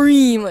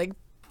scream, like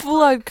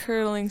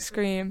blood-curdling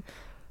scream.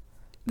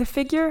 The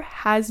figure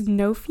has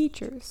no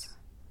features.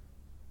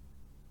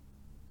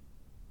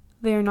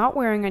 They are not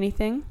wearing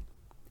anything,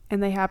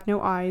 and they have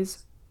no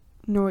eyes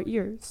nor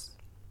ears.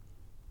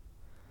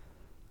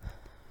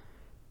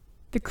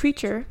 The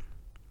creature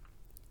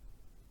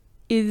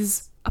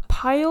is a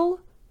pile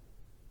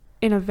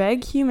in a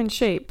vague human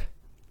shape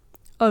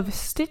of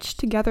stitched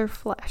together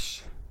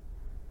flesh.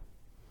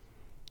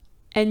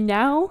 And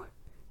now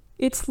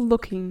it's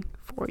looking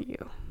for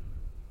you.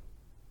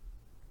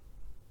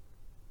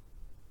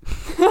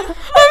 I'm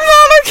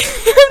not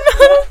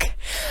okay.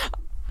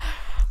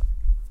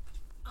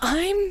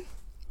 I'm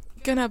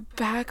gonna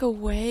back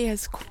away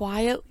as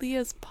quietly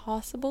as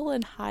possible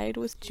and hide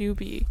with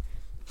Juby.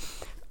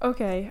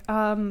 Okay,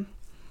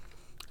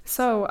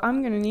 so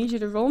I'm gonna need you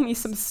to roll me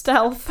some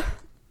stealth.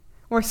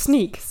 Or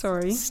sneak,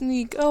 sorry.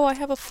 Sneak. Oh, I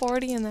have a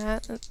 40 in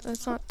that.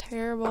 That's not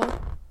terrible.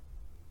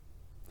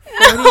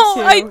 42.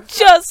 No, I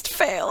just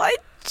fail.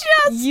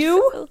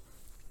 You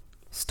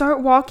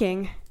start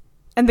walking,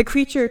 and the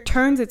creature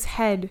turns its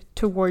head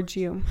towards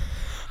you.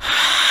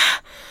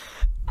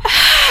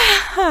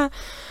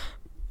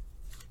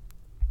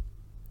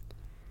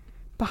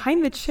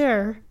 Behind the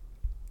chair,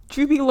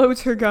 Juby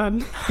loads her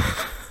gun.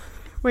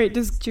 Wait,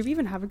 does Juby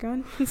even have a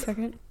gun? 1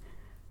 second.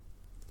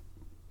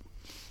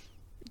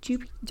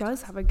 Juby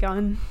does have a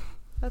gun.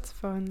 That's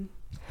fun.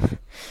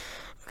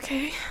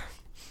 Okay.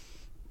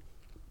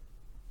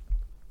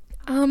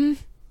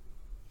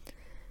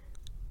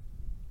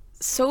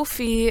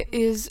 Sophie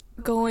is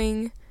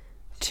going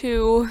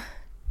to...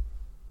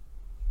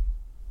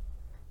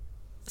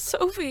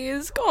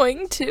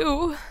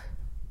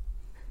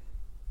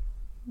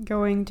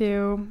 Going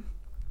to...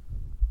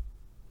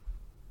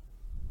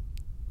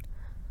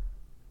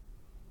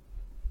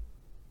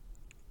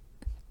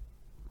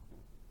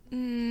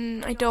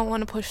 I don't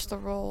want to push the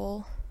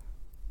roll.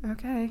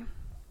 Okay.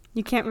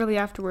 You can't really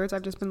afterwards.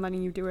 I've just been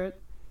letting you do it.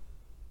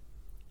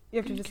 You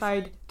have to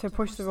decide to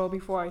push the roll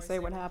before I say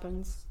what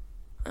happens.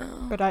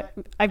 Oh. But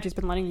I've just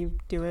been letting you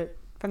do it.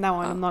 From now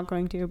on, I'm not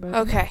going to, but...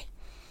 Okay.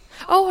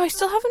 Oh, I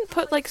still haven't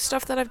put, like,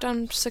 stuff that I've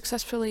done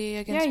successfully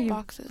against yeah, you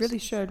boxes. really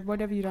should. What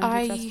have you done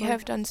I successfully?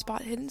 have done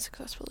spot hidden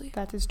successfully.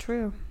 That is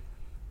true.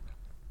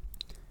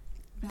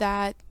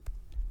 That's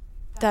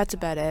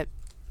about it.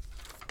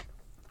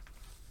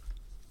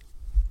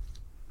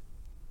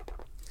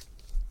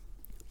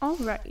 All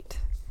right.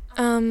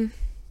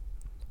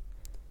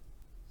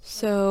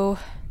 So,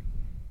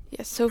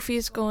 yeah,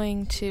 Sophie's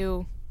going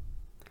to...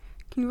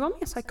 Can you roll me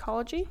a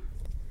psychology?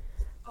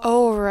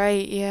 Oh,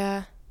 right,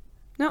 yeah.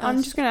 No,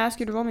 I'm just going to ask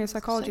you to roll me a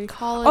psychology.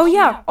 Psychology. Oh,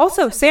 yeah.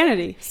 Also,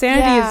 sanity.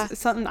 Sanity is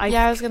something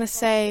Yeah, I was going to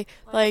say,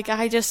 like,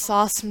 I just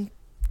saw some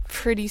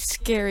pretty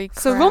scary crap.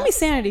 So roll me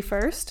sanity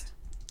first.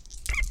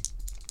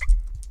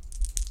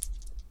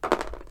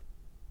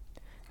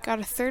 Got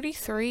a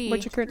 33.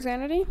 What's your current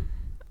sanity?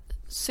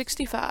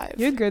 65.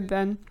 You're good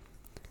then.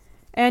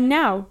 And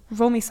now,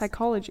 roll me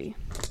psychology.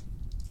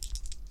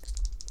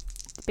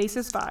 Base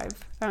is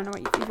 5. I don't know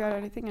what you got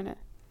anything in it.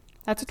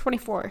 That's a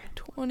 24.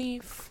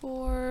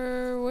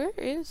 24. Where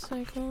is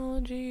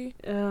psychology?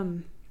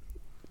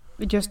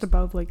 Just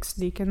above, like,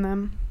 sneaking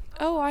them.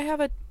 Oh, I have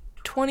a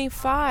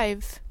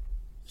 25.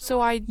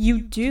 So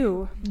You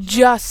do.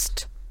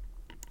 just...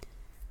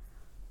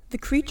 The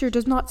creature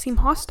does not seem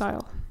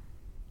hostile.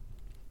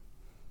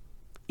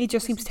 It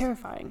just seems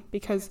terrifying,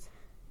 because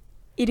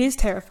it is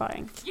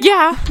terrifying.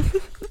 Yeah!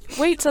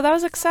 Wait, so that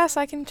was success.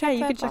 I can check Yeah, you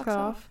that can check box that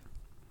off.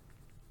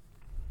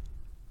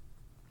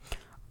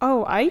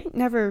 Oh, I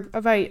never...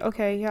 Right,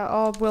 okay,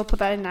 yeah, we'll put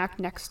that in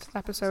next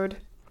episode.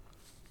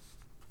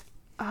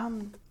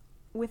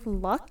 With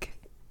luck,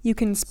 you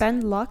can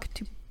spend luck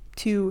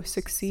to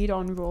succeed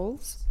on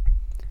rolls.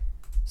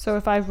 So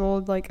if I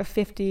rolled, like, a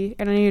 50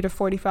 and I needed a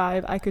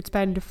 45, I could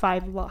spend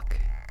 5 luck.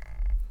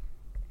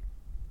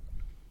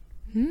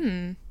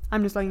 I'm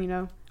just letting you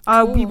know.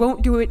 Cool. We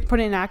won't put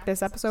it in act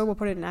this episode. We'll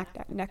put it in act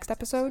next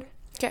episode.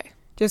 Okay.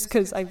 Just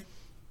because I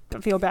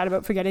don't feel bad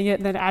about forgetting it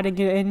and then adding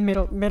it in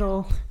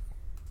middle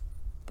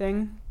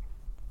thing.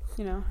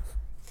 You know.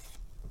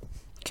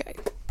 Okay.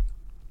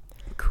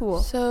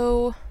 Cool.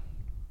 So...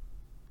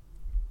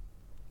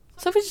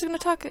 Sophie's just gonna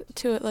talk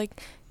to it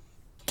like,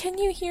 can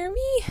you hear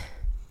me?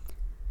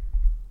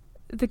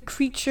 The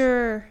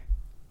creature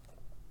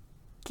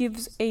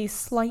gives a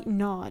slight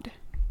nod.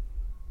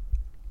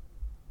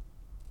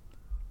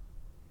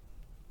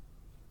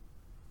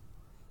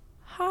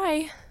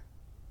 Hi.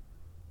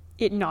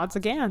 It nods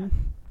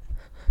again.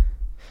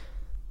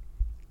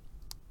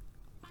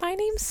 My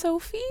name's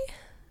Sophie.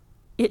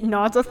 It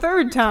nods a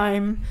third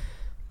time.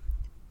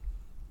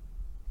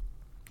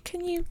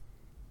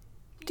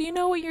 Do you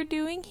know what you're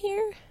doing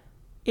here?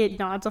 It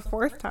nods a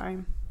fourth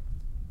time.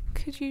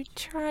 Could you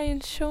try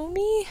and show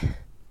me?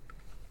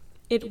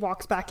 It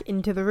walks back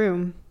into the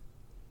room.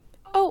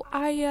 Oh,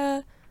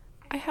 I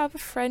have a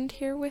friend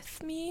here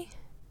with me.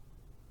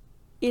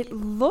 It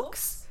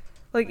looks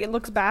Like, it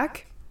looks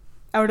back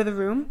out of the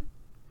room.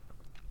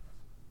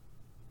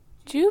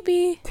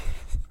 Juby,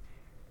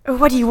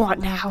 What do you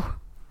want now?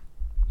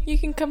 you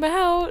can come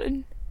out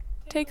and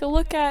take a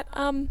look at,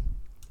 I'm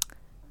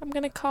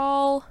gonna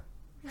call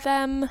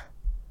them.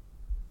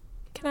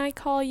 Can I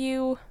call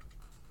you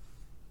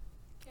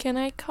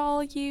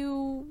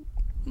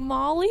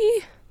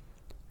Molly?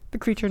 The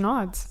creature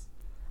nods.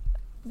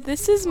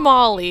 This is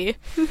Molly.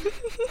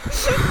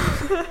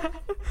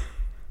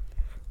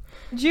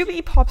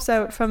 Juby pops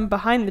out from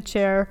behind the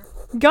chair,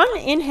 gun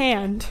in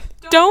hand,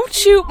 Don't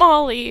shoot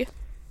Molly.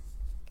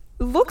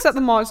 looks at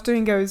the monster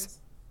and goes,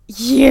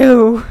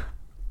 "You!"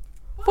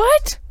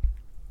 What?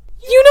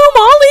 You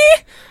know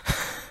Molly?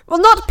 Well,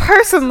 not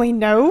personally,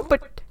 no,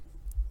 but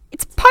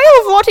it's a pile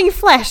of rotting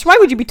flesh. Why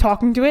would you be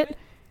talking to it?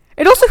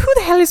 And also, who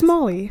the hell is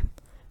Molly?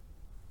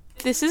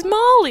 This is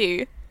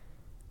Molly.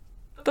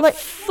 The Like-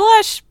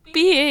 flesh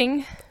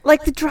being.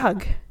 Like the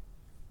drug.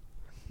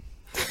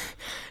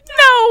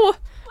 No!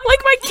 Like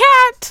my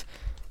cat!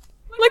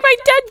 Like my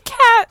dead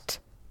cat!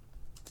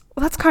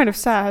 Well, that's kind of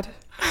sad.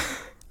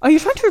 Are you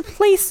trying to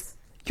replace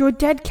your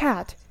dead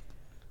cat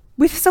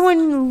with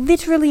someone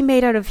literally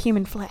made out of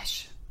human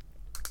flesh?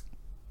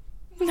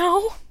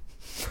 No.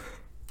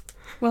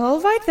 Well,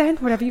 alright then,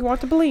 whatever you want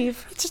to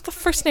believe. It's just the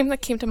first name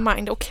that came to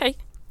mind, okay?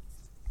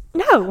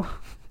 No!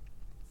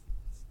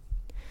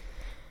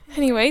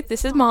 Anyway,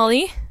 this is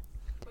Molly.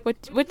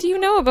 What do you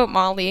know about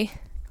Molly?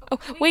 Oh,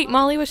 wait,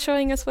 Molly was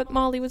showing us what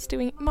Molly was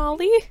doing.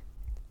 Molly?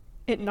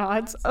 It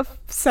nods a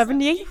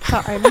 78th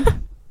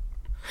time.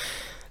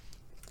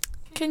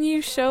 Can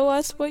you show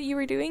us what you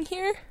were doing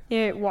here?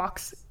 It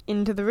walks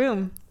into the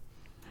room.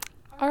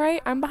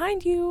 Alright, I'm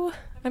behind you.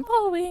 I'm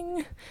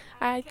following.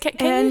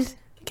 And-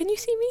 Can you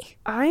see me?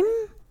 I'm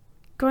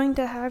going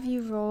to have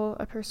you roll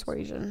a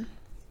persuasion.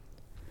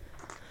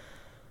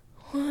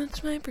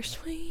 What's my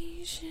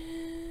persuasion?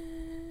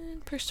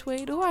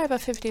 Persuade. Oh, I have a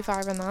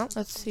 55 in that.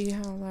 Let's see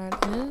how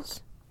that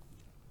is.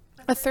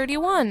 A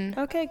 31.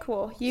 Okay,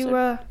 cool. You,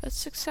 So- A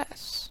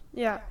success.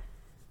 yeah.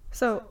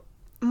 So,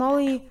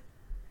 Molly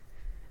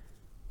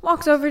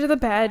walks over to the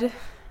bed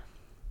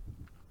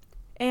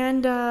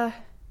and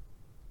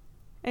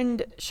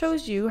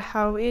shows you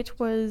how it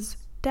was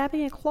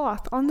dabbing a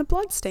cloth on the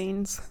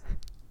bloodstains.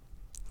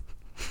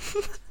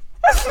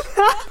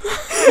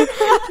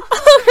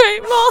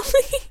 Alright,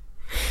 Molly.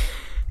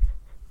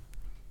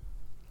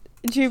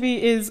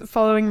 Juby is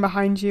following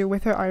behind you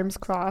with her arms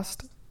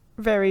crossed.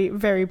 Very,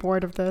 very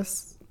bored of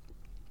this.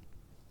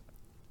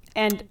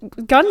 And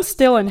gun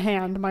still in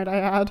hand, might I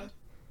add.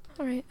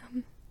 Alright,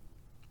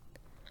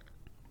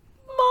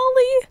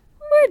 Molly,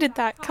 where did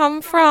that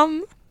come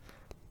from?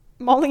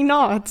 Molly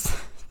nods.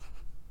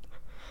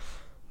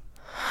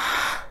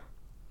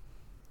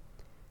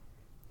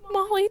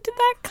 Molly, did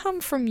that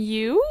come from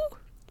you?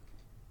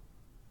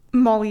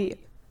 Molly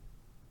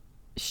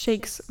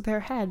shakes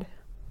their head.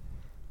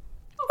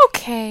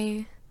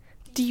 Okay.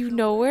 Do you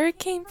know where it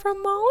came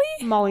from,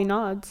 Molly? Molly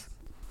nods.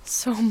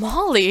 So,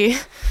 Molly.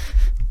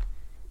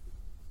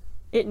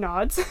 It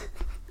nods.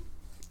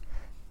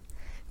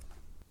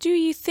 Do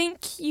you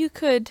think you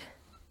could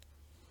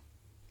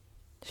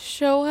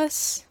show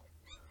us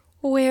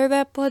where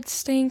that blood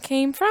stain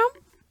came from?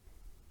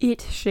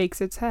 It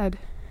shakes its head.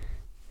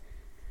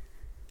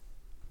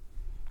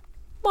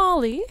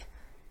 Molly,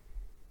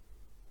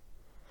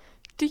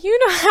 do you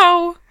know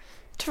how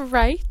to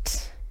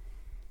write?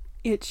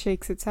 It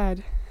shakes its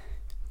head.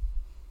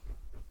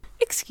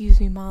 Excuse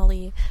me,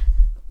 Molly.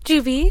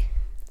 Juby,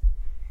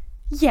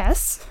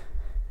 Yes.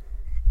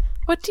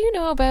 what do you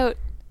know about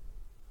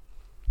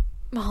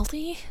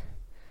Molly?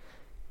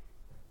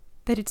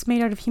 That it's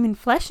made out of human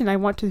flesh and I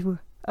want to,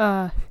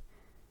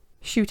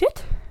 shoot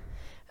it?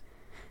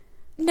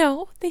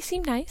 No, they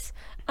seem nice.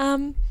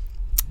 And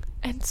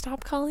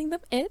stop calling them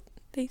it.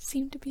 They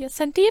seem to be a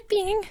sentient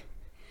being.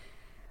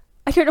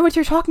 I don't know what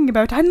you're talking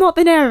about. I'm not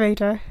the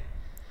narrator.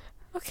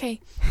 Okay.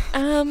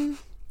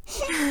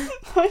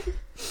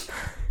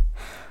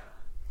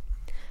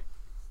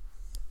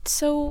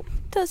 So,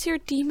 does your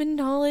demon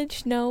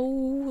knowledge know?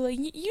 Like,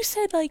 you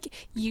said, like,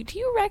 do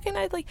you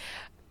recognize, like,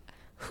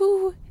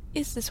 who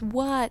is this?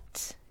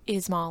 What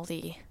is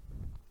Molly?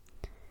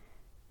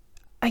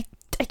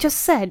 I just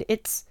said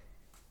it's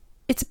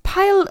a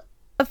pile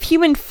of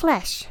human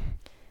flesh.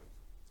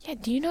 Yeah,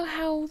 do you know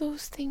how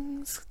those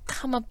things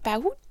come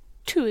about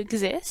to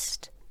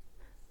exist?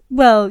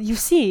 Well, you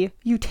see,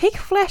 you take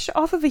flesh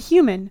off of a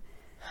human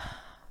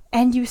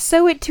and you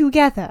sew it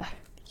together.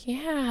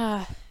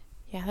 Yeah,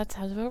 that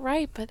sounds about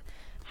right, but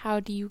how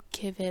do you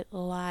give it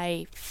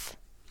life?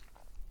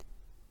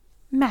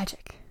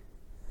 Magic.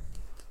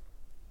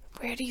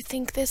 Where do you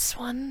think this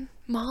one,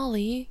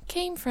 Molly,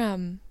 came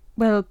from?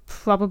 Well,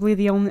 probably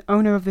the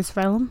owner of this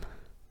realm.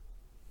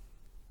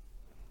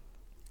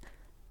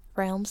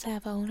 Realms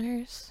have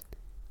owners?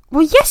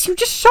 Well, yes, you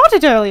just shot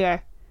it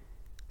earlier.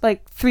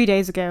 Like 3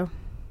 days ago.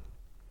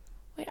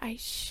 Wait, I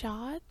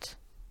shot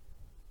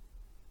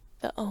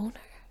the owner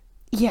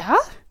Yeah?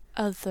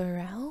 of the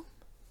realm?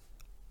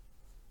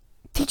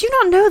 Did you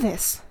not know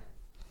this?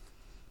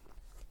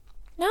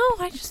 No,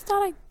 I just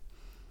thought I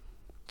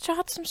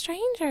shot some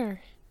stranger.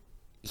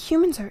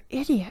 Humans are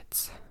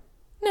idiots.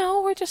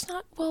 No, we're just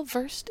not well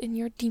versed in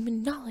your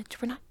demon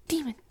knowledge. We're not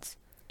demons.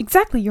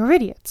 Exactly, you're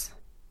idiots.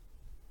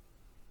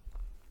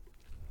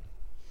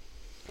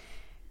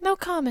 No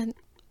comment.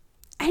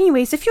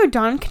 Anyways, if you're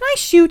done, can I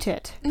shoot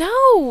it?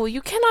 No,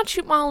 you cannot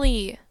shoot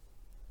Molly.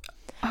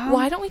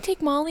 Why don't we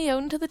take Molly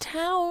out into the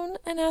town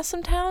and ask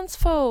some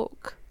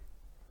townsfolk?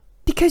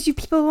 Because you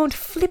people won't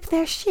flip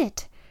their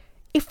shit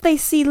if they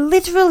see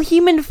literal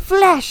human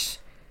flesh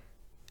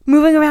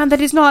moving around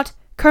that is not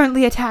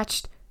currently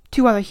attached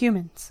to other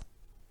humans.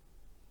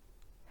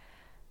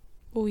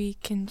 We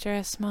can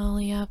dress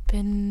Molly up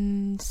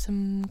in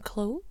some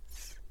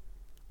clothes.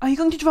 Are you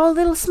going to draw a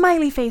little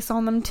smiley face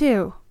on them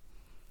too?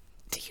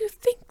 Do you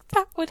think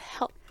that would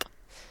help?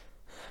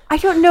 I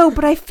don't know,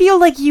 but I feel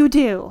like you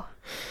do.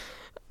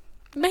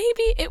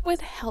 Maybe it would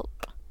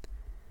help.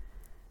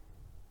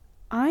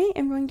 I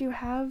am going to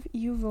have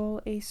you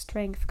roll a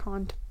strength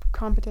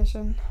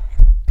competition.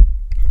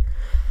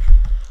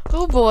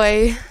 Oh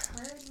boy.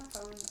 Where is my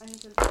phone? I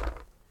need to...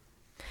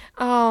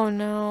 Oh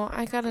no,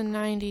 I got a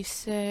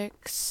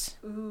 96.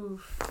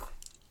 Oof.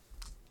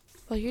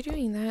 While you're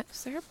doing that,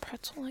 is there a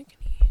pretzel I can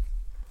eat?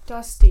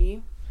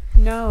 Dusty.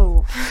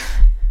 No.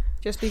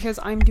 Just because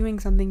I'm doing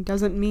something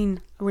doesn't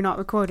mean we're not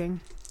recording.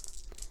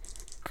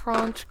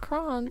 Crunch,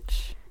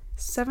 crunch.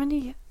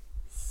 76.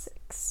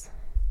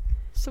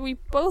 So we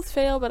both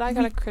fail, but I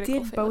got a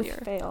critical failure. We did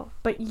both fail,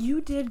 but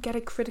you did get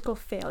a critical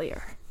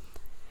failure.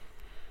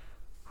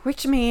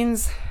 Which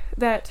means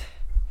that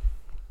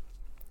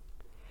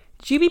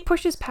Juby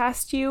pushes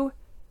past you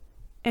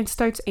and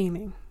starts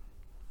aiming.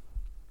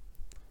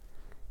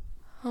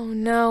 Oh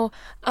no.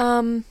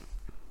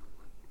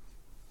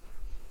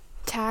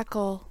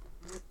 Tackle.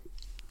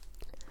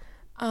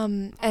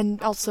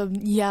 And also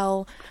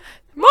yell,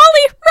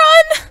 Molly,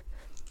 run!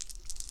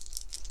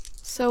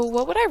 So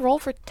what would I roll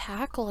for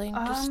tackling?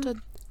 Just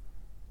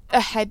a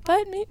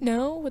headbutt?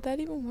 No, would that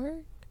even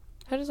work?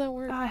 How does that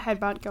work?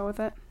 Headbutt, go with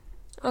it.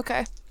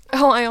 Okay.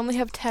 Oh, I only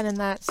have 10 in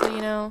that,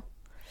 so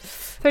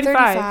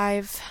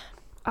 35.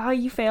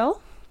 You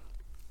fail.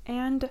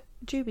 And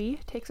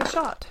Juby takes a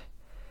shot.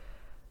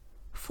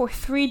 For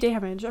 3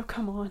 damage. Oh,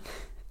 come on.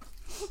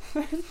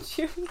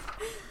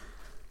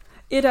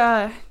 It,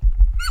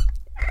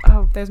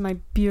 Oh, there's my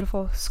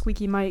beautiful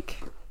squeaky mic.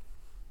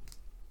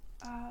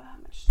 How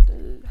much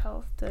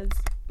health does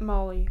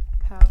Molly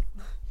have?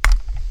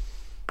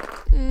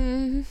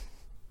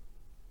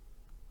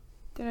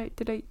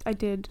 I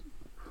did.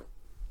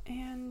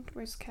 And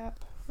where's Cap?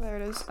 There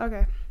it is.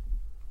 Okay.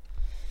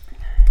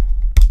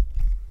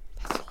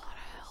 That's a lot of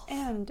health.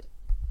 And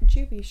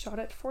Juby shot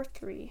it for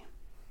 3.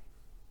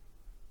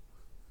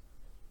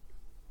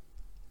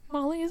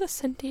 Molly is a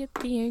sentient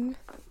being.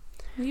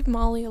 Leave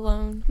Molly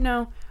alone.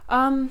 No.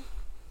 And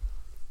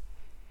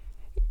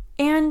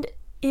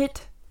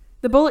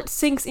the bullet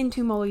sinks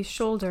into Molly's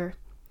shoulder.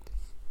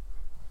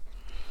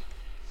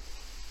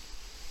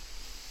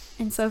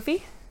 And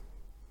Sophie,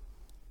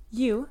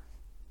 you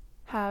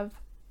have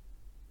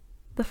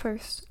the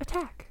first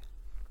attack.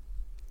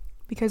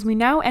 Because we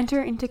now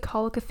enter into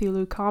Call of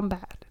Cthulhu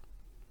combat.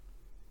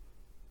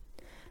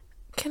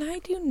 Can I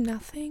do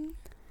nothing?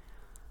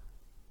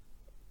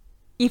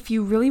 If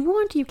you really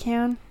want, you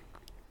can.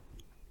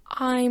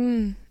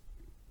 I'm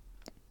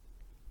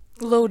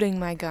loading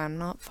my gun,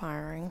 not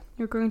firing.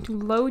 You're going to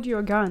load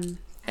your gun.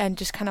 And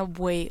just kind of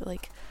wait,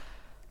 like...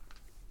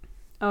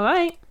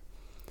 Alright.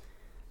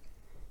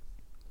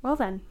 Well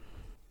then.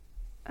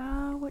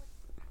 What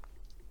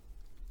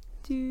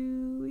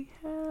do we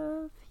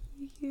have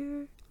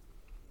here?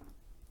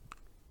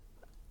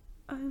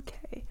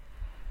 Okay.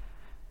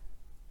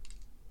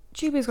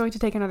 Juby's going to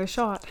take another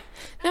shot.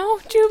 No,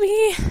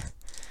 Juby!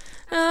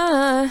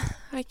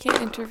 I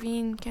can't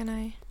intervene, can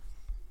I?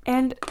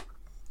 And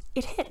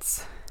it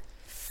hits.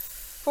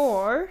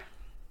 For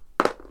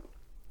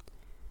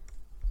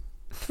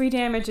 3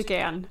 damage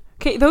again.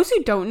 Okay, those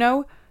who don't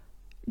know,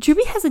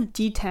 Juby has a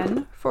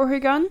D10 for her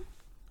gun.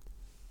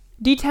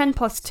 D10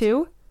 plus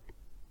 2.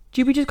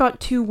 Juby just got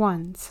 2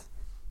 1s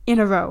in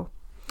a row.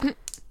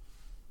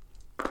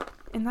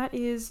 And that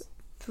is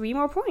 3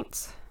 more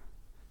points.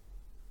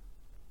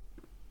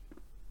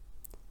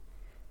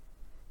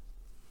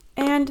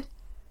 And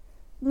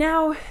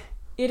now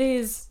it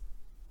is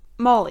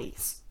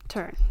Molly's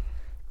turn.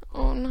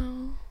 Oh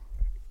no.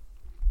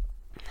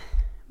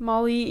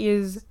 Molly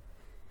is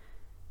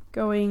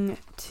going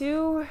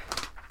to...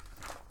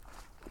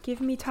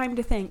 Give me time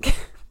to think.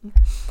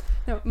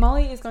 No,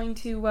 Molly is going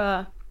to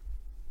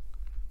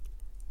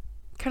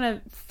kind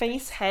of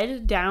face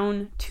head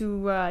down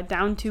to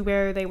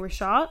where they were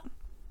shot.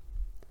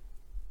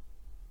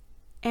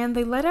 And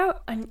they let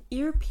out an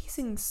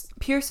ear-piercing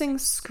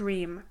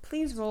scream.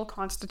 Please roll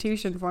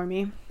Constitution for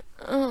me.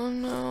 Oh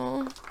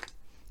no.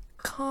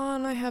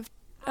 Con, I have...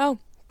 Oh,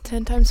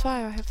 10 times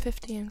 5, I have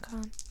 50 in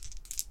con.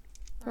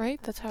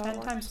 Right? That's how it 10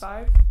 works. times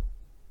 5?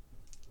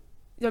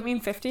 You don't mean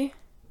 50?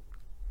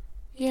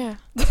 Yeah.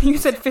 You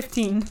said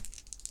 15.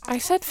 I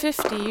said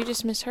 50. You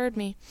just misheard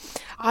me.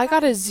 I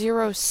got a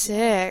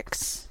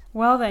 06.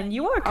 Well then,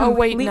 you are Oh,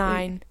 completely... wait,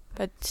 9.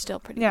 But still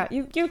pretty Yeah,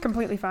 good. you're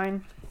completely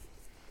fine.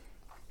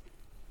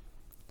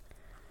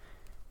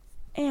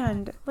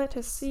 And let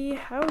us see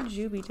how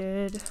Juby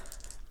did.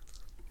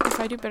 If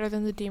I do better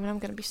than the demon, I'm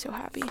going to be so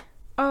happy.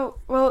 Oh,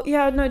 well,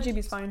 yeah, no,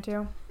 Juby's fine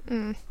too.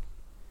 Mm.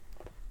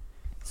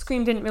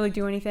 Scream didn't really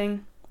do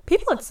anything.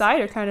 People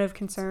outside are kind of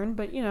concerned,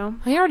 but you know.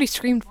 I already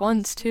screamed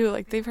once, too.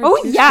 Like, they've heard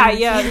Oh, two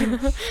yeah,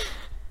 screams.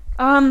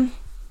 yeah.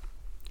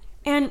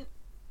 And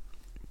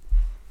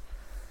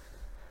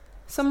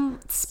some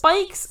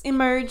spikes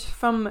emerge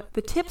from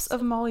the tips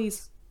of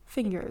Molly's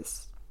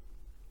fingers.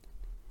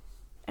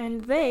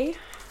 And they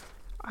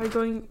are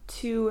going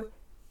to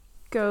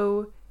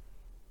go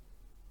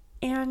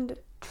and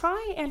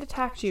try and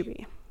attack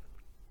Juby.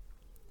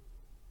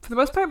 For the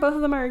most part, both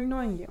of them are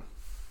ignoring you.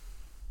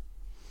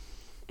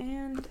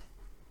 And...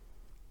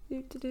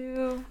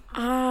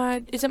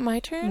 Is it my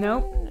turn?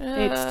 Nope.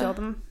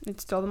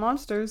 It's still the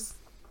monsters.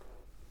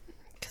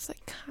 Because I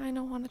kind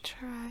of want to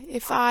try.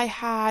 If I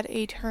had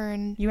a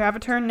turn... You have a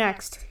turn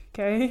next,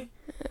 okay?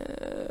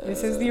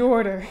 This is the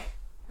order.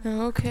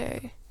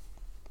 Okay.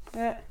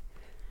 What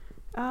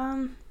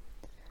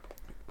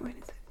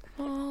is it?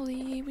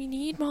 Molly. We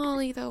need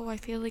Molly, though. I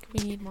feel like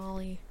we need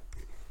Molly.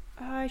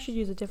 I should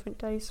use a different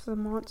dice for the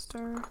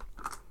monster.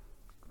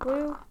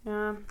 Blue?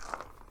 Yeah.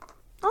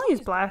 I'll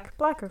use black.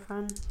 Black are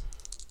fun.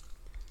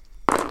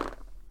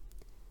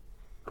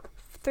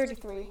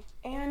 33.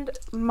 And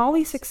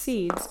Molly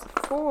succeeds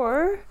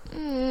for...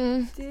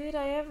 Did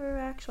I ever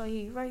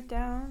actually write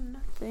down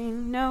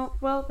nothing? No.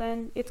 Well,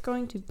 then it's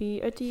going to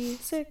be a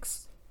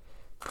D6.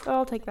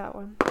 I'll take that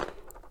one.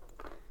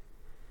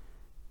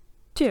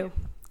 2.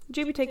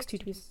 Juby takes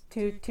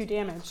 2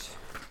 damage.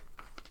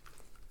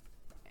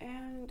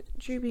 And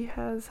Juby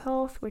has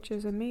health, which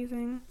is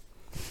amazing.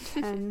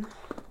 10.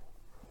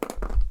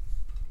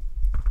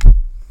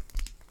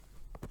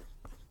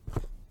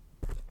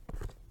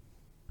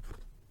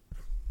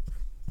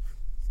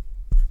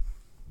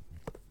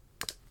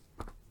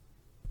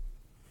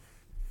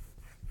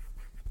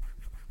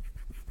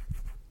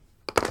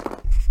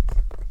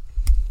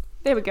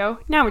 There we go.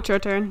 Now it's your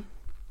turn.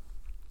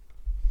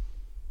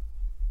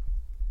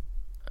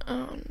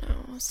 Oh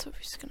no,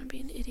 Sophie's gonna be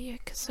an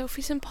idiot because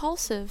Sophie's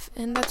impulsive,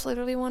 and that's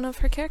literally one of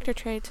her character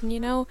traits. And you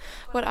know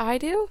what I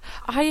do?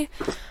 I,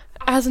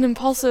 as an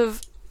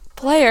impulsive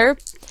player,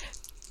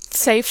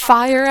 say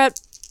fire at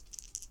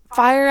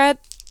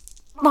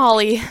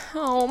Molly.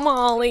 Oh,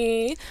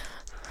 Molly.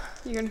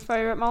 You're gonna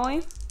fire at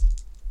Molly?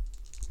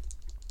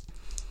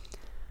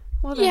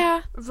 Well then,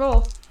 Yeah.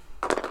 roll.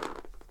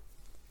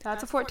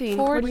 That's a 14.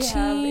 14 What do you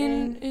have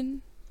in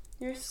in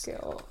your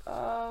skill?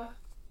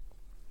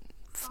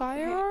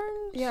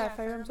 firearms? Yeah,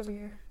 firearms over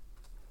here.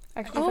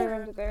 Actually, Oh.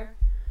 firearms are there.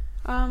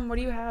 What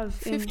do you have?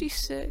 in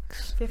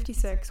 56.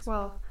 56.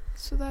 Well,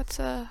 So that's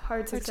a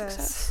hard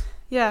success.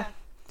 Yeah.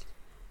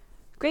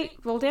 Great.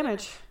 Roll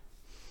damage.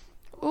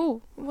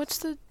 Oh, what's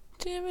the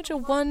damage? A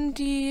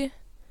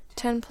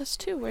 1d10 plus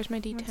 2. Where's my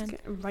Let's d10?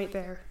 get right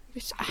there.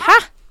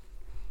 Aha!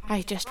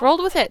 I just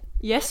rolled with it.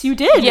 Yes, you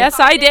did. Yes,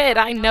 I did.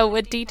 I know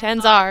what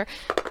d10s are.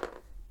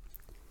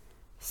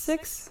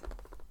 6,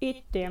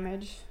 8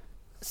 damage.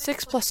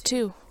 6 plus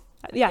 2.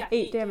 Yeah,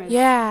 8 damage.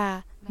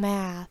 Yeah,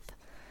 math.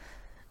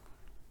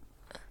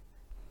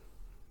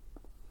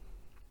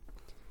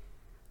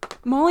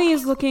 Molly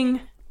is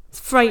looking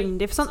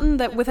frightened. If something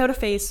that without a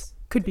face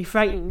could be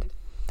frightened.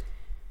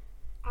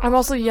 I'm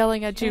also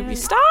yelling at Juby, And-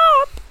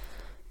 stop!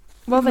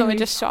 Well, No, then I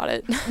just shot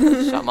it.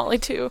 Shot Molly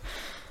too.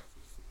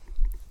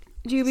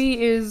 Juby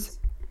is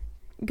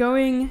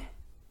going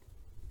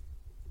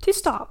to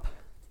stop.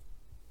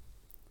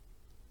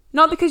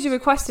 Not because you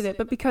requested it,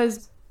 but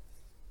because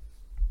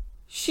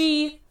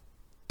she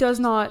does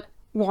not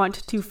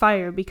want to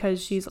fire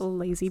because she's a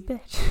lazy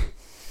bitch.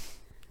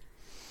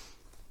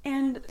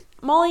 And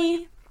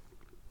Molly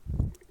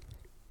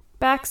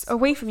backs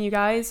away from you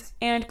guys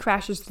and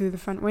crashes through the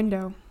front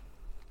window.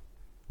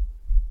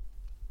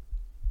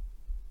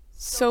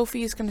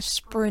 Sophie's gonna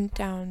sprint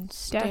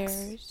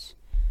downstairs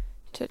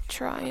to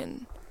try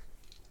and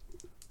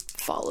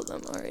follow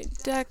them. Alright,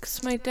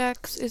 Dex. My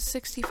Dex is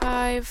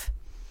 65.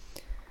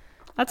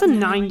 That's a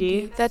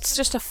 90. That's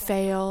just a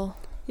fail.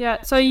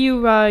 Yeah, so you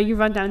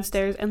run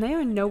downstairs and they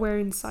are nowhere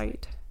in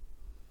sight.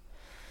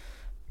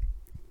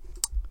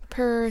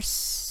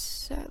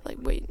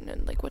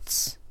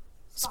 What's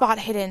spot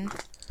hidden?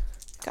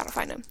 Gotta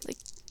find them. Okay,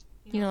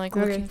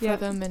 Looking yeah.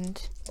 for them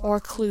or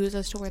clues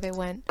as to where they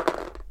went.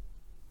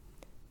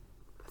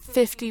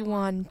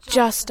 51,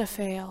 just a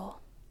fail.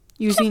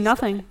 You see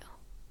nothing.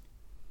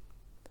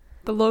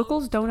 The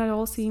locals don't at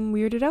all seem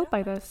weirded out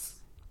by this.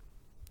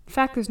 In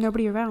fact, there's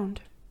nobody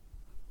around.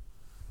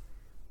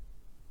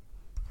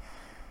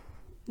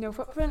 No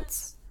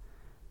footprints.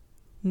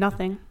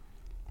 Nothing.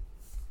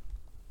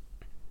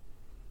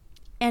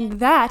 And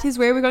that is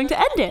where we're going to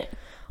end it.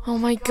 Oh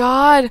my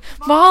god,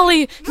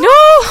 Molly, no!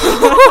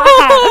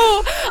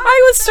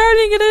 I was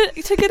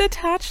starting to get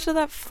attached to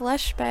that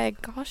flesh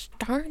bag. Gosh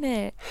darn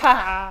it.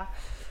 Ha!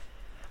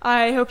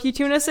 I hope you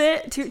tune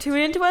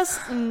into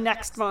us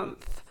next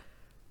month.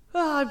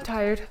 Oh, I'm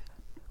tired.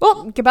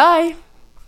 Well, goodbye.